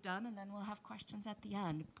work he's done, and then we'll have questions at the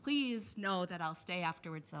end. Please know that I'll stay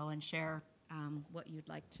afterwards, though, and share what you'd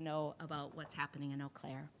like to know about what's happening in Eau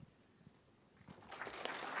Claire.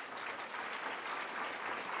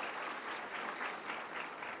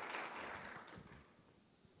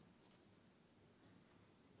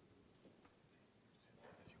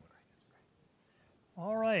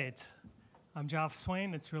 I'm Geoff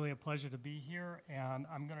Swain. It's really a pleasure to be here, and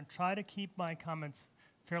I'm going to try to keep my comments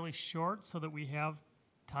fairly short so that we have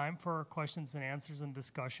time for questions and answers and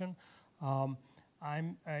discussion.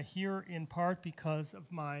 I'm here in part because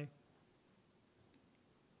of my,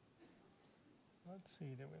 let's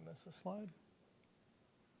see, did we miss a slide?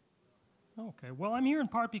 Okay, well, I'm here in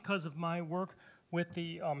part because of my work with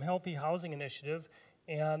the Healthy Housing Initiative,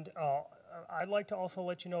 and I'd like to also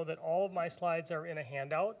let you know that all of my slides are in a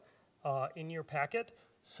handout in your packet,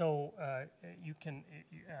 so you can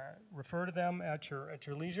refer to them at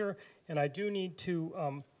your leisure. And I do need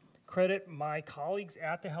to credit my colleagues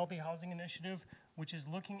at the Healthy Housing Initiative, which is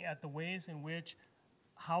looking at the ways in which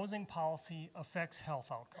housing policy affects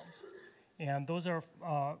health outcomes. And those are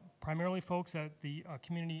primarily folks at the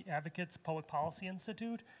Community Advocates Public Policy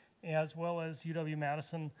Institute, as well as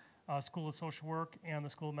UW-Madison School of Social Work and the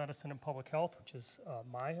School of Medicine and Public Health, which is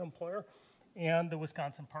my employer, and the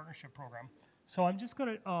Wisconsin Partnership Program. So I'm just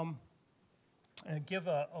going to give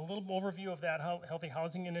a little overview of that Healthy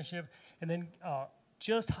Housing Initiative, and then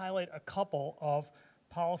just highlight a couple of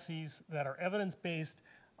policies that are evidence-based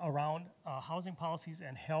around housing policies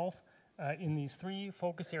and health in these three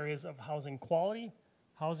focus areas of housing quality,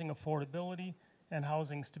 housing affordability, and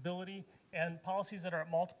housing stability, and policies that are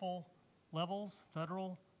at multiple levels: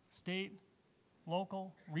 federal, state,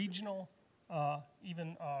 local, regional,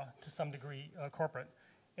 even to some degree corporate.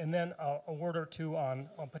 And then a word or two on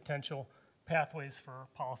potential pathways for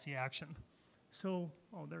policy action. So,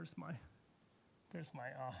 oh, there's my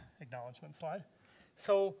acknowledgement slide.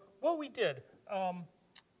 So what we did,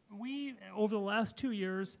 we, over the last 2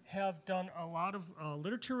 years, have done a lot of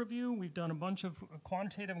literature review. We've done a bunch of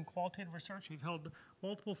quantitative and qualitative research. We've held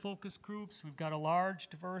multiple focus groups. We've got a large,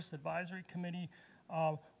 diverse advisory committee.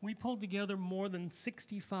 We pulled together more than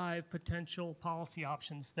 65 potential policy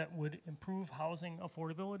options that would improve housing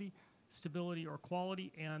affordability, stability, or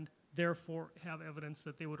quality, and therefore have evidence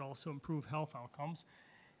that they would also improve health outcomes.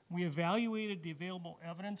 We evaluated the available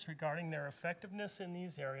evidence regarding their effectiveness in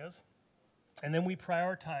these areas, and then we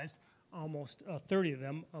prioritized almost 30 of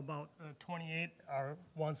them. About 28 are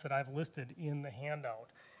ones that I've listed in the handout.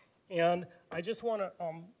 And I just want to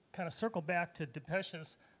kind of circle back to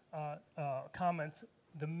Dipesh's comments.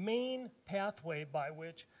 The main pathway by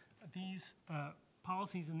which these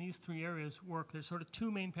policies in these three areas work, there's sort of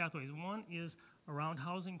two main pathways. One is around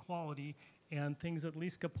housing quality and things that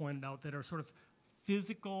Liska pointed out that are sort of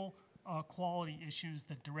physical quality issues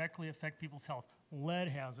that directly affect people's health: lead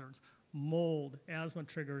hazards, mold, asthma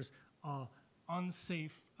triggers,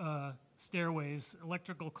 unsafe stairways,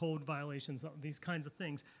 electrical code violations, these kinds of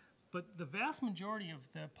things. But the vast majority of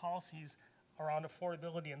the policies around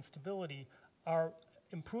affordability and stability are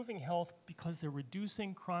improving health because they're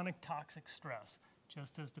reducing chronic toxic stress.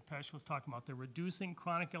 Just as Dipesh was talking about, they're reducing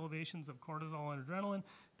chronic elevations of cortisol and adrenaline.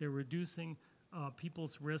 They're reducing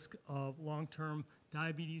people's risk of long-term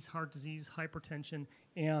diabetes, heart disease, hypertension,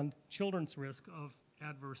 and children's risk of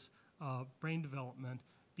adverse brain development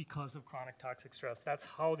because of chronic toxic stress. That's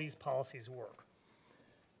how these policies work.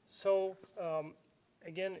 So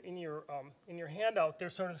again, in your handout, they're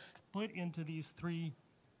sort of split into these three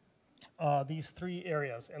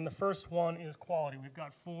areas. And the first one is quality. We've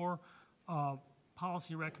got 4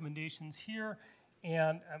 policy recommendations here,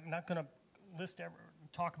 and I'm not going to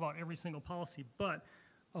talk about every single policy, but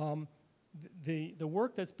the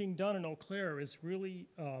work that's being done in Eau Claire is really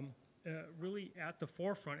really at the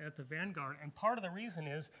forefront, at the vanguard. And part of the reason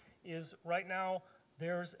is right now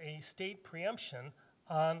there's a state preemption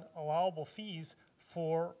on allowable fees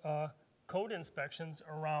for code inspections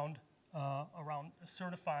around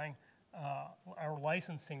certifying or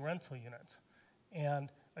licensing rental units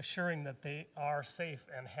and assuring that they are safe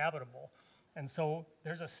and habitable. And so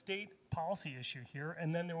there's a state policy issue here,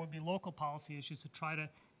 and then there would be local policy issues to try to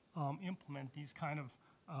implement these kind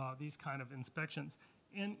of inspections.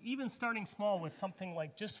 And even starting small with something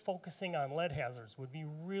like just focusing on lead hazards would be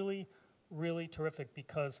really, really terrific,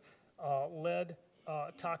 because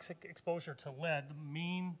toxic exposure to lead, the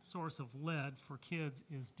main source of lead for kids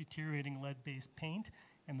is deteriorating lead-based paint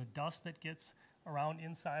and the dust that gets around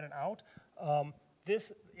inside and out.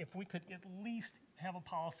 If we could at least have a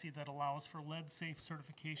policy that allows for lead-safe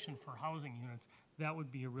certification for housing units, that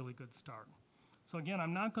would be a really good start. So again,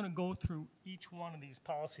 I'm not going to go through each one of these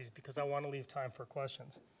policies because I want to leave time for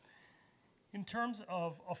questions. In terms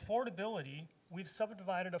of affordability, we've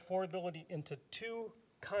subdivided affordability into 2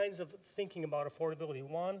 kinds of thinking about affordability.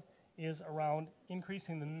 One is around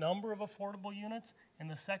increasing the number of affordable units, and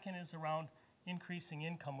the second is around increasing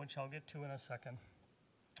income, which I'll get to in a second.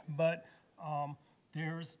 But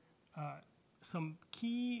there's some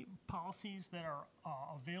key policies that are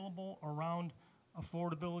available around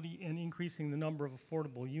affordability and increasing the number of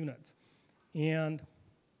affordable units. And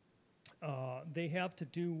they have to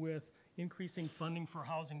do with increasing funding for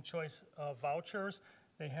housing choice vouchers.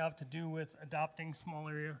 They have to do with adopting small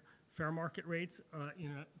area fair market rates,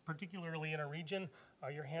 particularly in a region.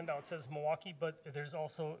 Your handout says Milwaukee, but there's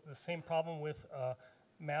also the same problem with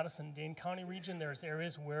Madison-Dane County region. There's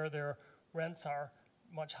areas where their rents are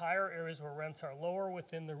much higher, areas where rents are lower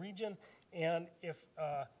within the region. And if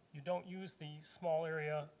you don't use the small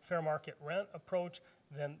area fair market rent approach,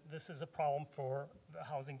 then this is a problem for the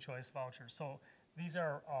housing choice vouchers. So these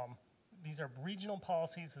are regional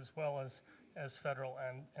policies as well as federal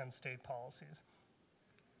and state policies.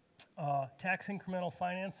 Tax incremental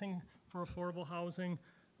financing for affordable housing.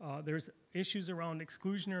 There's issues around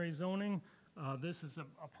exclusionary zoning. This is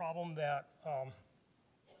a problem that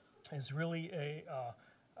is really a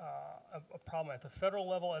problem at the federal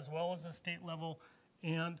level as well as the state level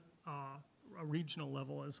and a regional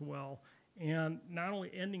level as well. And not only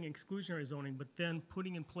ending exclusionary zoning, but then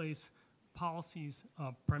putting in place policies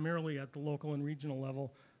primarily at the local and regional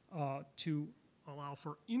level to allow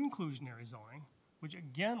for inclusionary zoning, which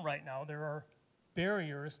again, right now, there are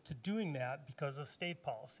barriers to doing that because of state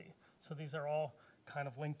policy. So these are all kind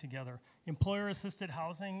of linked together. Employer-assisted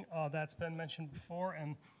housing, that's been mentioned before,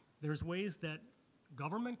 and there's ways that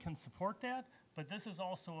government can support that, but this is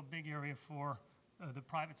also a big area for the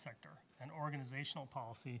private sector and organizational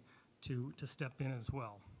policy to step in as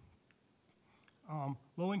well.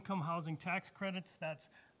 Low-income housing tax credits, that's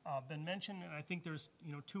been mentioned, and I think there's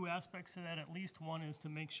two aspects to that. At least one is to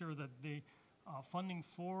make sure that the funding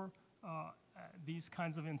for these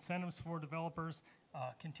kinds of incentives for developers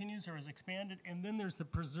continues or is expanded, and then there's the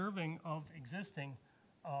preserving of existing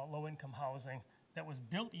low-income housing that was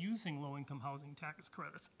built using low-income housing tax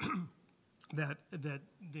credits. that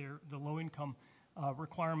the low-income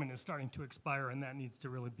requirement is starting to expire, and that needs to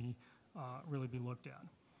really be looked at.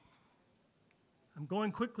 I'm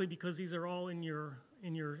going quickly because these are all in your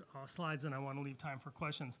slides, and I want to leave time for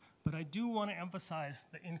questions. But I do want to emphasize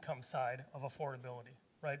the income side of affordability,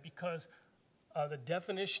 right? Because the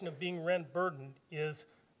definition of being rent burdened is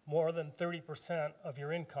more than 30% of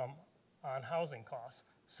your income on housing costs.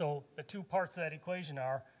 So the two parts of that equation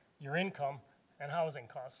are your income and housing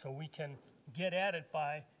costs. So we can get at it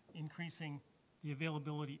by increasing the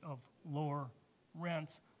availability of lower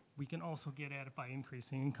rents. We can also get at it by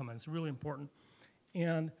increasing income, and it's really important.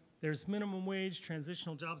 And there's minimum wage,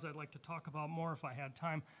 transitional jobs I'd like to talk about more if I had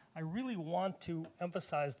time. I really want to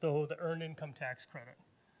emphasize, though, the earned income tax credit.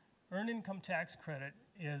 Earned income tax credit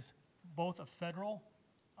is both a federal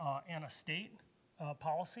and a state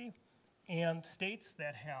policy, and states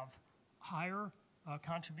that have higher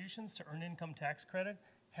contributions to earned income tax credit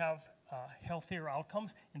have healthier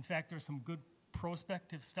outcomes. In fact, there's some good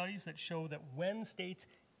prospective studies that show that when states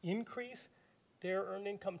increase their earned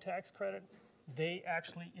income tax credit, they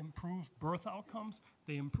actually improve birth outcomes.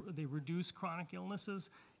 They reduce chronic illnesses.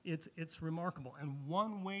 It's remarkable. And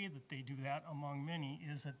one way that they do that, among many,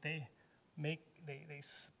 is that they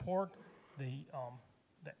support the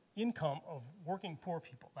income of working poor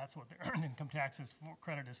people. That's what the earned income tax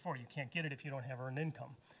credit is for. You can't get it if you don't have earned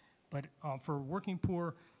income. But for working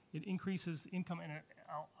poor, it increases income, and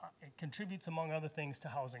it contributes, among other things, to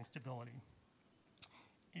housing stability.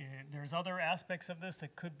 There's other aspects of this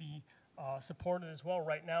that could be supported as well.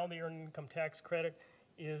 Right now, the earned income tax credit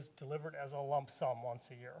is delivered as a lump sum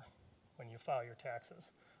once a year when you file your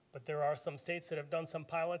taxes. But there are some states that have done some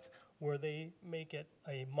pilots where they make it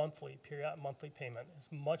a monthly payment.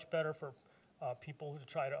 It's much better for people to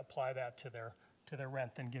try to apply that to their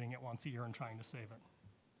rent than getting it once a year and trying to save it.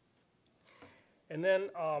 And then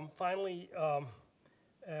finally,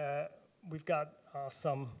 we've got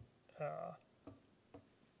some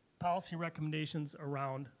policy recommendations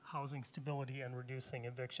around housing stability and reducing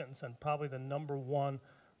evictions. And probably the number one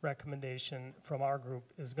recommendation from our group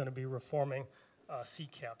is going to be reforming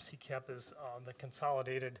CCAP. CCAP is the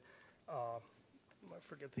consolidated, I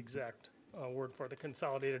forget the exact word for it, the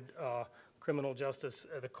consolidated criminal justice,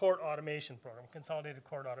 the court automation program, consolidated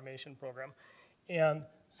court automation program. And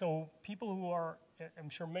so people who are, I'm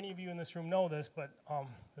sure many of you in this room know this, but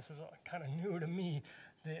this is kind of new to me,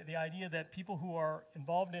 the idea that people who are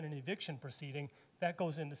involved in an eviction proceeding, that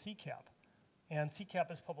goes into CCAP. And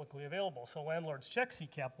CCAP is publicly available. So landlords check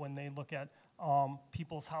CCAP when they look at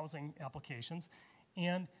people's housing applications.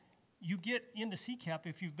 And you get into CCAP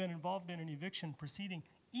if you've been involved in an eviction proceeding,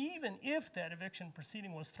 even if that eviction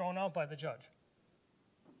proceeding was thrown out by the judge.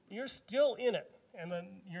 You're still in it. And then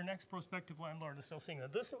your next prospective landlord is still seeing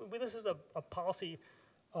that. This is a policy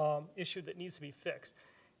issue that needs to be fixed.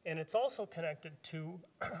 And it's also connected to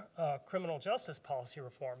criminal justice policy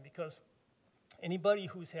reform, because anybody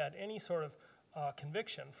who's had any sort of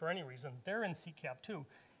conviction for any reason, they're in CCAP too.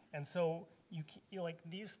 And so like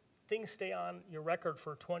these things stay on your record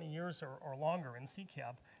for 20 years or longer in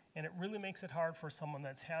CCAP, and it really makes it hard for someone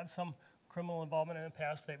that's had some criminal involvement in the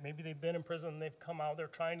past, that maybe they've been in prison, they've come out, they're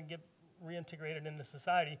trying to get reintegrated into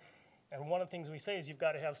society. And one of the things we say is you've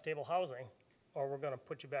got to have stable housing, or we're going to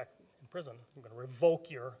put you back in prison. We're going to revoke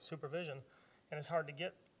your supervision. And it's hard to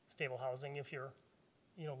get stable housing if you're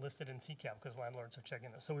listed in CCAP, because landlords are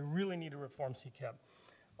checking this. So we really need to reform CCAP.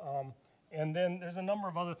 And then there's a number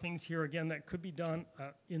of other things here, again, that could be done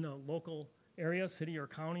in a local area, city or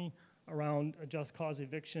county, around a just cause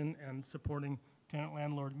eviction and supporting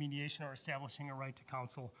tenant-landlord mediation, or establishing a right to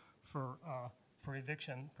counsel for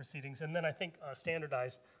eviction proceedings. And then I think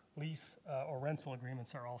standardized lease or rental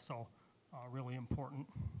agreements are also really important.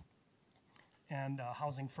 And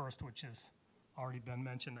Housing First, which has already been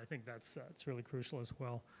mentioned, I think that's it's really crucial as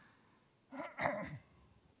well.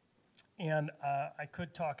 And I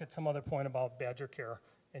could talk at some other point about Badger Care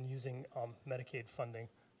and using Medicaid funding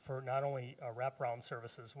for not only wraparound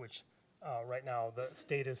services, which right now the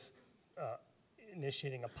state is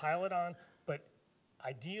initiating a pilot on, but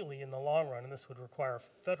ideally in the long run, and this would require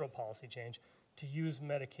federal policy change, to use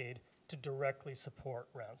Medicaid to directly support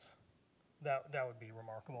rents. That would be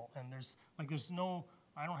remarkable. And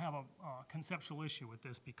I don't have a conceptual issue with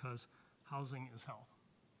this, because housing is health.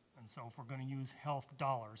 And so if we're going to use health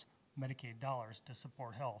dollars, Medicaid dollars, to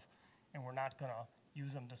support health, and we're not going to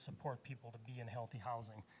use them to support people to be in healthy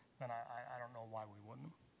housing, then I don't know why we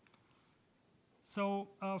wouldn't. So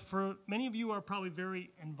for many of you are probably very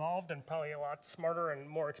involved and probably a lot smarter and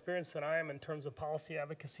more experienced than I am in terms of policy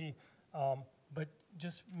advocacy, but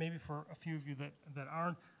just maybe for a few of you that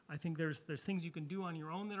aren't, I think there's things you can do on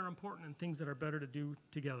your own that are important, and things that are better to do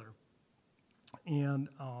together. And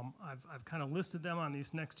I've kind of listed them on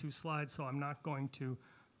these next two slides, so I'm not going to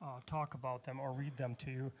talk about them or read them to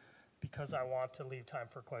you, because I want to leave time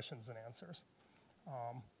for questions and answers.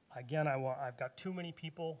 Again, I've got too many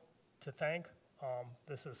people to thank.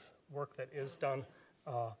 This is work that is done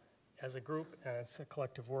as a group, and it's a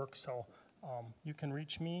collective work, so you can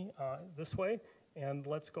reach me this way, and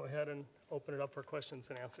let's go ahead and open it up for questions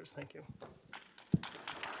and answers. Thank you.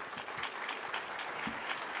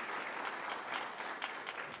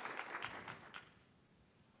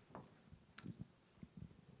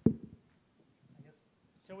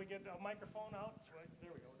 Until we get a microphone out, right,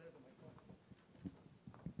 there we go, there's a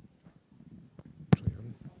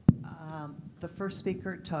microphone. The first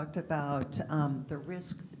speaker talked about the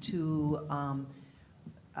risk to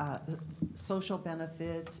social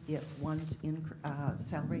benefits if one's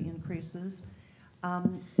salary increases.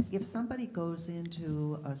 If somebody goes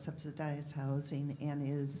into subsidized housing and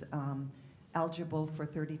is eligible for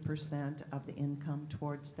 30% of the income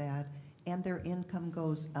towards that, and their income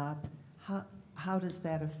goes up, how does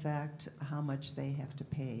that affect how much they have to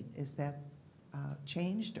pay? Is that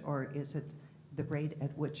changed, or is it the rate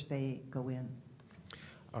at which they go in?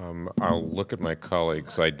 I'll look at my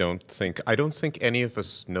colleagues. I don't think any of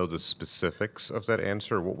us know the specifics of that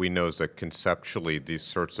answer. What we know is that conceptually these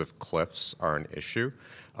sorts of cliffs are an issue.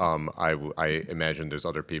 I imagine there's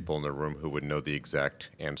other people in the room who would know the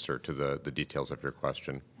exact answer to the details of your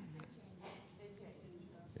question.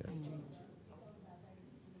 Yeah.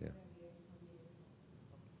 Yeah.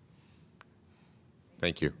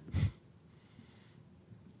 Thank you.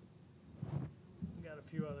 We got a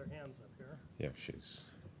few other hands up here. Yeah, she's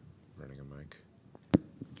running a mic.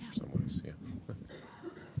 Someone is, yeah.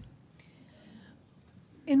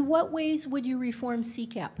 In what ways would you reform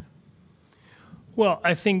CCAP? Well,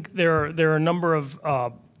 I think there are a number of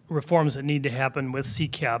reforms that need to happen with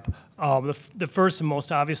CCAP. The first and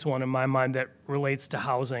most obvious one in my mind that relates to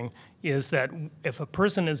housing is that if a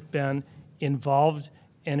person has been involved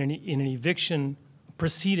in an eviction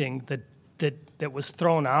proceeding that was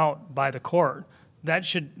thrown out by the court, that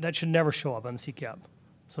should never show up on CCAP.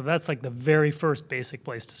 So that's like the very first basic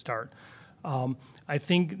place to start. I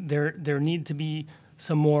think there need to be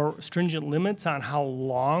some more stringent limits on how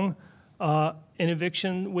long an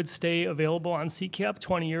eviction would stay available on CCAP.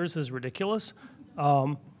 20 years is ridiculous.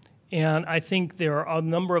 And I think there are a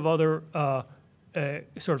number of other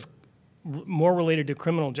sort of more related to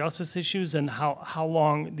criminal justice issues and how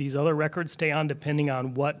long these other records stay on, depending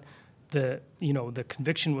on what the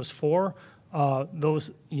conviction was for.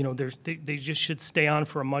 Those, they just should stay on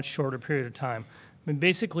for a much shorter period of time. I mean,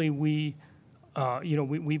 basically, we've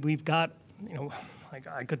got, like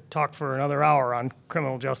I could talk for another hour on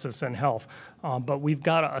criminal justice and health, but we've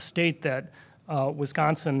got a state that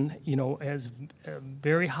Wisconsin, has a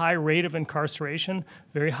very high rate of incarceration,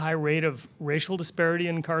 very high rate of racial disparity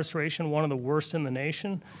in incarceration, one of the worst in the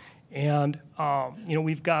nation. And,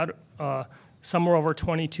 we've got somewhere over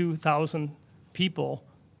 22,000 people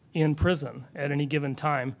in prison at any given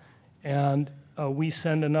time. And we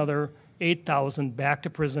send another 8,000 back to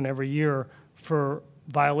prison every year for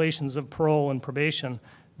violations of parole and probation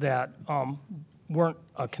that weren't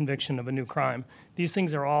a conviction of a new crime. These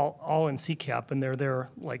things are all in CCAP, and they're there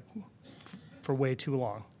for way too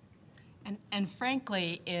long. And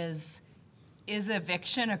frankly, is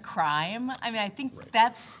eviction a crime? I mean, I think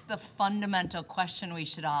that's the fundamental question we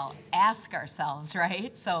should all ask ourselves,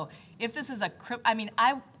 right? So if this is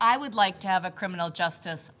I would like to have a criminal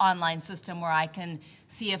justice online system where I can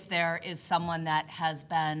see if there is someone that has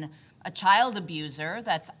been a child abuser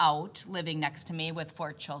that's out living next to me with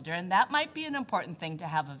 4 children. That might be an important thing to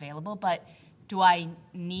have available, but do I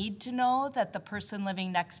need to know that the person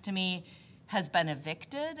living next to me has been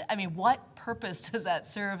evicted? I mean, what purpose does that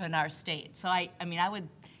serve in our state? So I would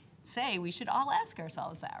say we should all ask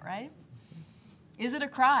ourselves that, right? Is it a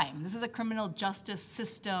crime? This is a criminal justice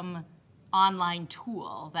system online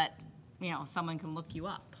tool that, someone can look you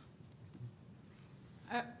up.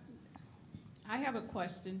 I have a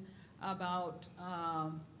question about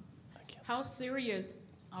how serious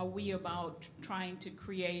are we about trying to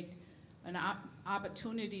create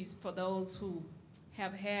opportunities for those who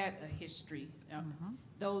have had a history,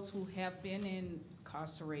 those who have been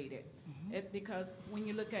incarcerated. Because when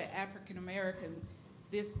you look at African American,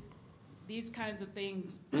 these kinds of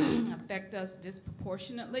things affect us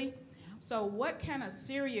disproportionately. So what kind of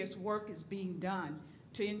serious work is being done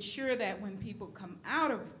to ensure that when people come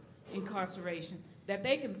out of incarceration, that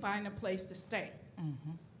they can find a place to stay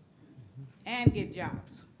and get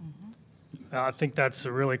jobs? I think that's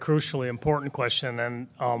a really crucially important question, and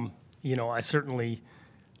I certainly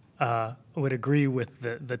would agree with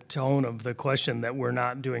the tone of the question that we're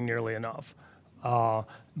not doing nearly enough.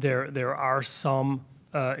 There are some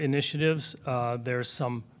initiatives. There's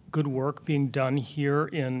some good work being done here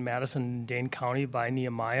in Madison and Dane County by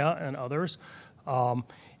Nehemiah and others,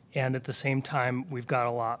 and at the same time, we've got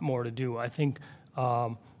a lot more to do. I think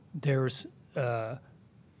there's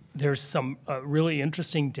some really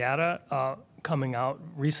interesting data coming out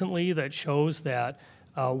recently that shows that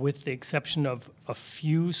with the exception of a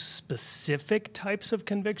few specific types of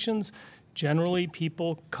convictions, generally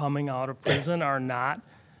people coming out of prison are not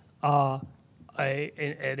at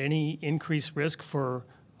any increased risk for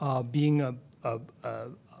being a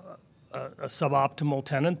suboptimal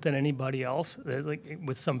tenant than anybody else,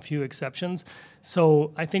 with some few exceptions.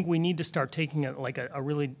 So I think we need to start taking a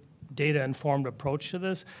really data-informed approach to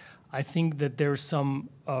this. I think that there's some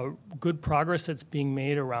good progress that's being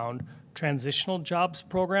made around transitional jobs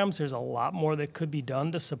programs. There's a lot more that could be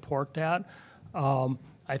done to support that.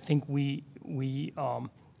 I think we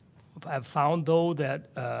have found, though,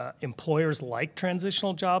 that employers like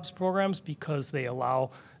transitional jobs programs because they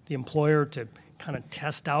allow the employer to kind of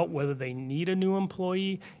test out whether they need a new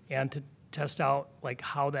employee and to test out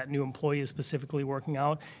how that new employee is specifically working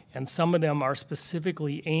out. And some of them are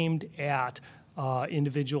specifically aimed at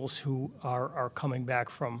individuals who are coming back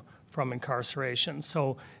from incarceration.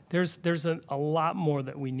 So there's a lot more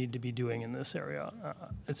that we need to be doing in this area.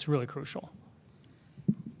 It's really crucial.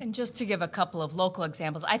 And just to give a couple of local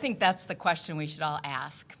examples, I think that's the question we should all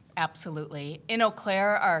ask. Absolutely. In Eau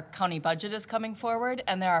Claire, our county budget is coming forward,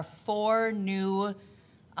 and there are 4 new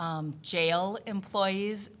jail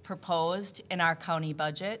employees proposed in our county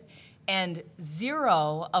budget. And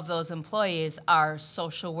 0 of those employees are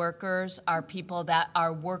social workers, are people that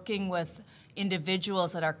are working with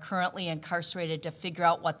individuals that are currently incarcerated to figure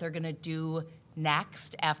out what they're going to do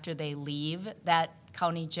next after they leave that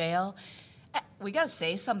county jail. We got to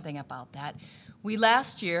say something about that. We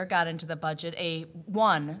last year got into the budget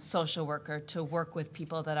one social worker to work with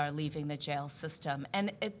people that are leaving the jail system.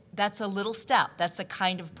 And that's a little step. That's a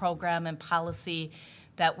kind of program and policy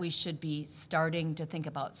that we should be starting to think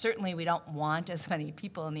about. Certainly we don't want as many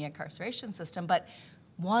people in the incarceration system, but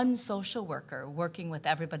one social worker working with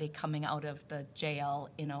everybody coming out of the jail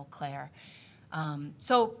in Eau Claire.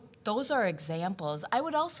 So those are examples. I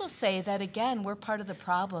would also say that, again, we're part of the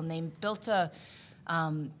problem. They built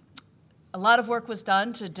a lot of work was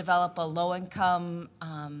done to develop a low-income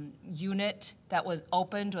unit that was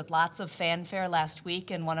opened with lots of fanfare last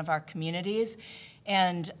week in one of our communities.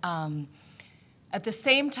 And at the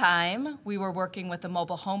same time, we were working with a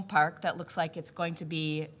mobile home park that looks like it's going to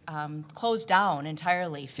be closed down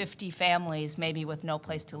entirely, 50 families maybe with no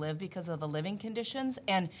place to live because of the living conditions.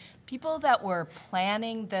 And people that were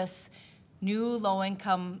planning this new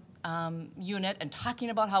low-income unit and talking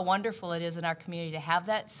about how wonderful it is in our community to have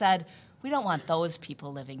that, said, we don't want those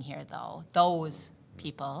people living here, though, those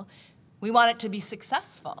people. We want it to be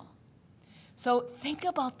successful. So think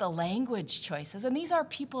about the language choices. And these are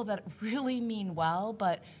people that really mean well,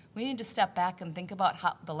 but we need to step back and think about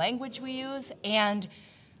how the language we use, and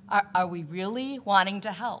are we really wanting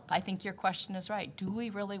to help? I think your question is right. Do we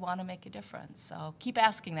really want to make a difference? So keep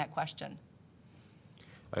asking that question.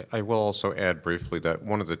 I will also add briefly that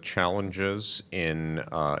one of the challenges in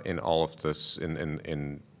all of this,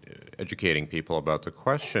 in educating people about the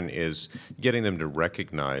question, is getting them to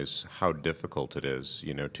recognize how difficult it is,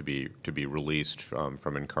 to be released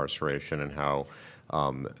from incarceration, and how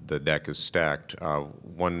the deck is stacked.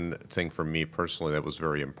 One thing for me personally that was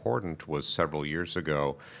very important was several years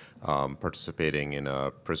ago participating in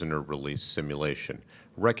a prisoner release simulation,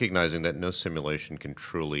 recognizing that no simulation can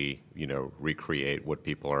truly, recreate what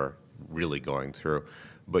people are really going through.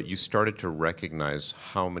 But you started to recognize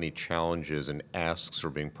how many challenges and asks were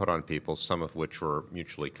being put on people, some of which were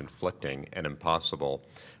mutually conflicting and impossible.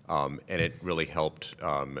 And it really helped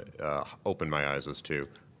open my eyes as to,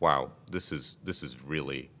 wow, this is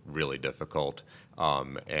really, really difficult.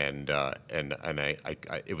 It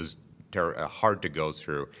was hard to go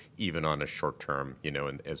through, even on a short term,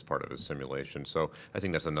 as part of a simulation. So I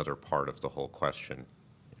think that's another part of the whole question.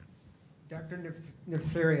 Dr.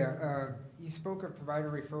 Nafsaria, you spoke of provider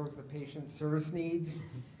referrals to patient service needs.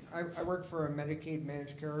 I work for a Medicaid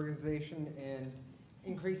managed care organization, and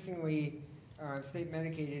increasingly state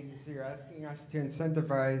Medicaid agencies are asking us to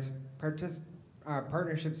incentivize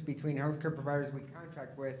partnerships between healthcare providers we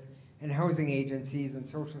contract with and housing agencies and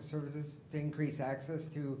social services to increase access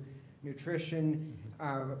to nutrition,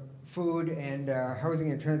 food, and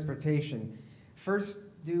housing and transportation. First,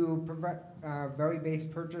 do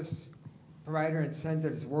value-based purchase provider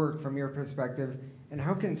incentives work from your perspective, and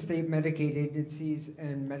how can state Medicaid agencies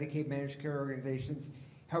and Medicaid managed care organizations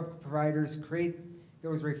help providers create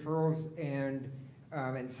those referrals and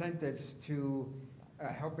incentives to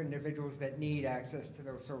help individuals that need access to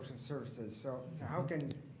those social services? So how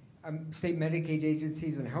can state Medicaid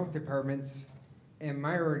agencies and health departments and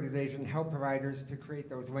my organization help providers to create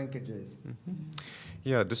those linkages? Mm-hmm.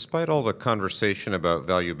 Yeah, despite all the conversation about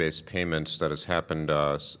value-based payments that has happened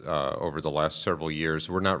over the last several years,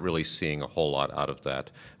 we're not really seeing a whole lot out of that.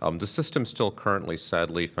 The system still currently,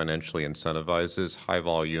 sadly, financially incentivizes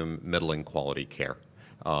high-volume, middling quality care.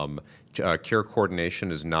 Care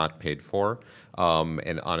coordination is not paid for,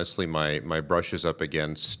 and honestly, my brush is up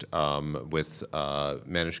against with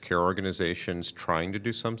managed care organizations trying to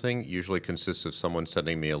do something. Usually consists of someone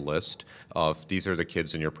sending me a list of, these are the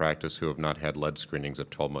kids in your practice who have not had lead screenings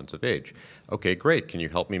at 12 months of age. Okay, great. Can you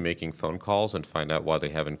help me making phone calls and find out why they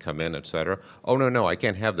haven't come in, et cetera? Oh, no, I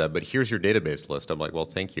can't have that, but here's your database list. I'm like, well,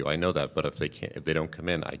 thank you. I know that, but if they don't come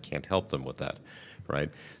in, I can't help them with that.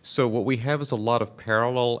 Right? So what we have is a lot of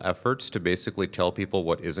parallel efforts to basically tell people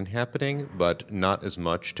what isn't happening, but not as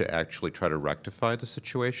much to actually try to rectify the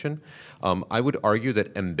situation. I would argue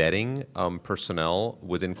that embedding personnel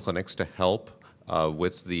within clinics to help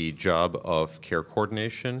with the job of care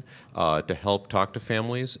coordination, to help talk to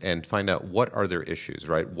families and find out what are their issues,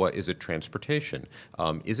 right? What is it? Transportation?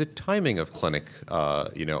 Is it timing of clinic,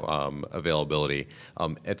 availability,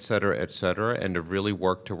 et cetera, and to really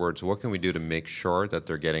work towards what can we do to make sure that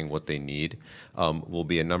they're getting what they need will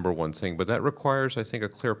be a number one thing. But that requires, I think, a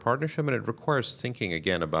clear partnership, and it requires thinking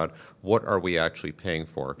again about what are we actually paying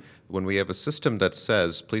for. When we have a system that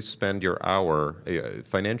says, please spend your hour,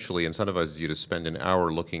 financially incentivizes you to spend an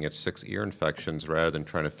hour looking at 6 ear infections rather than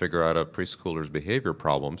trying to figure out a preschooler's behavior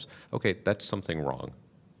problems, okay, that's something wrong.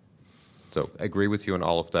 So I agree with you on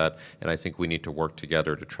all of that, and I think we need to work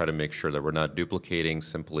together to try to make sure that we're not duplicating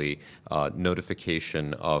simply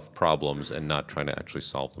notification of problems and not trying to actually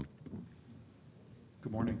solve them.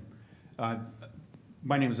 Good morning.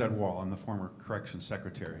 My name is Ed Wall. I'm the former corrections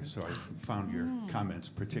secretary, so I found your comments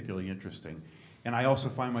particularly interesting. And I also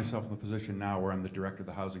find myself in the position now where I'm the director of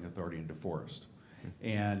the Housing Authority in DeForest.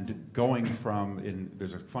 And going from,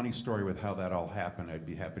 there's a funny story with how that all happened. I'd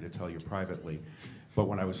be happy to tell you privately. But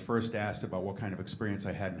when I was first asked about what kind of experience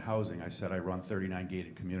I had in housing, I said I run 39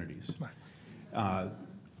 gated communities.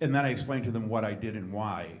 And then I explained to them what I did and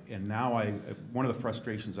why. And now one of the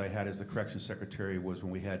frustrations I had as the corrections secretary was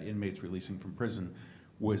when we had inmates releasing from prison,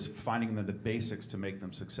 was finding them the basics to make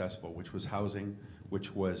them successful, which was housing,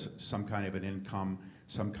 which was some kind of an income,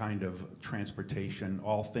 some kind of transportation,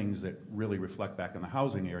 all things that really reflect back in the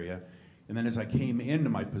housing area. And then as I came into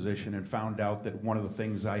my position and found out that one of the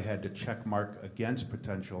things I had to check mark against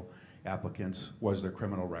potential applicants was their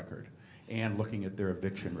criminal record. and looking at their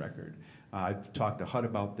eviction record. I've talked to HUD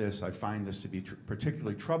about this. I find this to be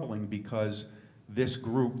particularly troubling because this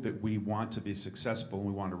group that we want to be successful and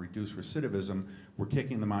we want to reduce recidivism, we're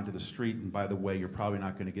kicking them onto the street, and by the way, you're probably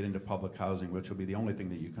not going to get into public housing, which will be the only thing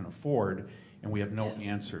that you can afford, and we have no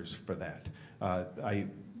answers for that. I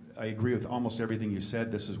agree with almost everything you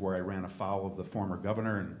said. This is where I ran afoul of the former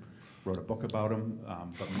governor and wrote a book about him,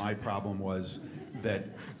 but my problem was that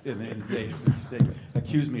they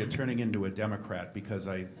accused me of turning into a Democrat because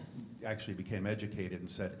I actually became educated and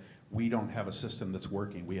said, we don't have a system that's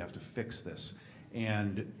working, we have to fix this.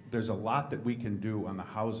 And there's a lot that we can do on the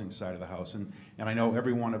housing side of the house. And I know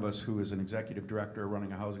every one of us who is an executive director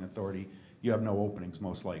running a housing authority, you have no openings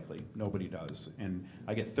most likely. Nobody does. And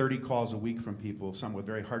I get 30 calls a week from people, some with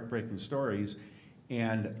very heartbreaking stories,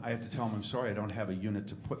 and I have to tell them, I'm sorry, I don't have a unit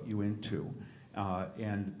to put you into.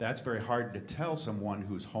 And that's very hard to tell someone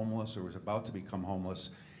who's homeless or is about to become homeless.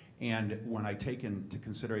 And when I take into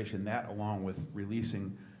consideration that along with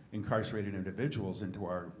releasing incarcerated individuals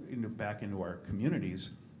back into our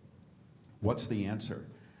communities, what's the answer?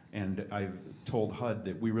 And I've told HUD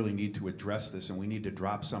that we really need to address this, and we need to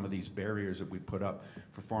drop some of these barriers that we put up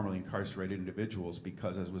for formerly incarcerated individuals,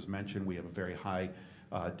 because as was mentioned, we have a very high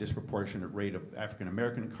disproportionate rate of African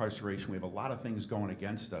American incarceration. We have a lot of things going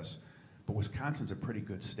against us, but Wisconsin's a pretty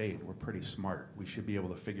good state. We're pretty smart. We should be able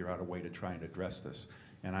to figure out a way to try and address this.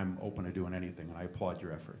 And I'm open to doing anything, and I applaud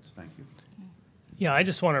your efforts. Thank you. Yeah, I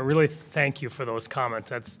just want to really thank you for those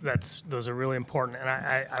comments. Those are really important. And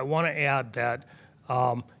I want to add that,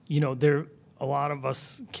 a lot of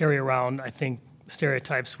us carry around, I think,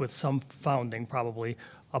 stereotypes with some founding probably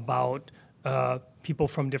about people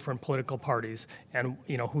from different political parties and,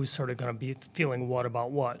 who's sort of going to be feeling what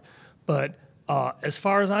about what. But as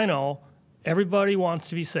far as I know, everybody wants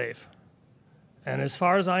to be safe. And as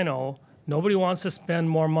far as I know, nobody wants to spend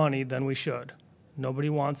more money than we should. Nobody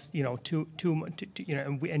wants,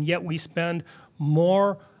 and yet we spend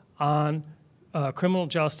more on criminal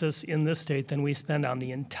justice in this state than we spend on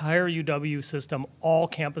the entire UW system, all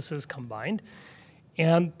campuses combined.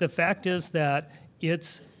 And the fact is that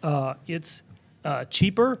it's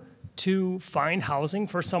cheaper to find housing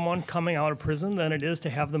for someone coming out of prison than it is to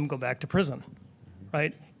have them go back to prison,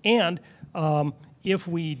 right? And if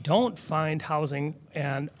we don't find housing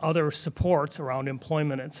and other supports around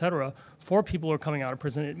employment, et cetera, for people who are coming out of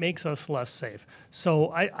prison, it makes us less safe. So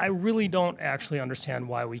I really don't actually understand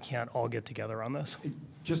why we can't all get together on this.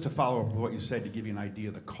 Just to follow up with what you said, to give you an idea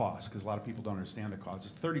of the cost, because a lot of people don't understand the cost.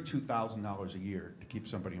 It's $32,000 a year to keep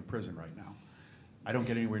somebody in prison right now. I don't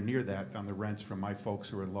get anywhere near that on the rents from my folks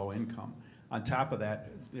who are low income. On top of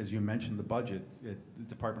that, as you mentioned, the budget at the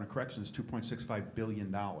Department of Corrections is $2.65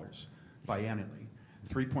 billion biannually,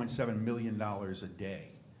 $3.7 million a day.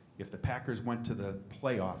 If the Packers went to the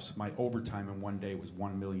playoffs, my overtime in one day was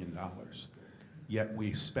 $1 million. Yet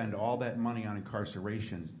we spend all that money on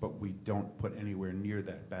incarceration, but we don't put anywhere near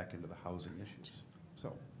that back into the housing issues.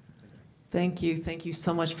 So, Thank you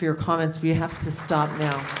so much for your comments. We have to stop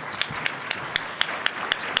now.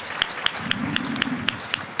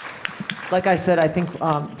 Like I said, I think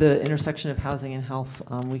the intersection of housing and health,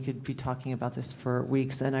 we could be talking about this for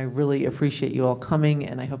weeks, and I really appreciate you all coming,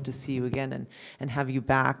 and I hope to see you again and have you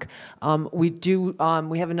back. We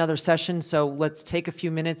have another session, so let's take a few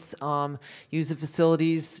minutes, use the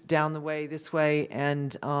facilities down the way, this way,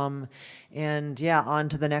 and yeah, on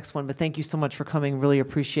to the next one. But thank you so much for coming. Really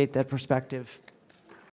appreciate that perspective.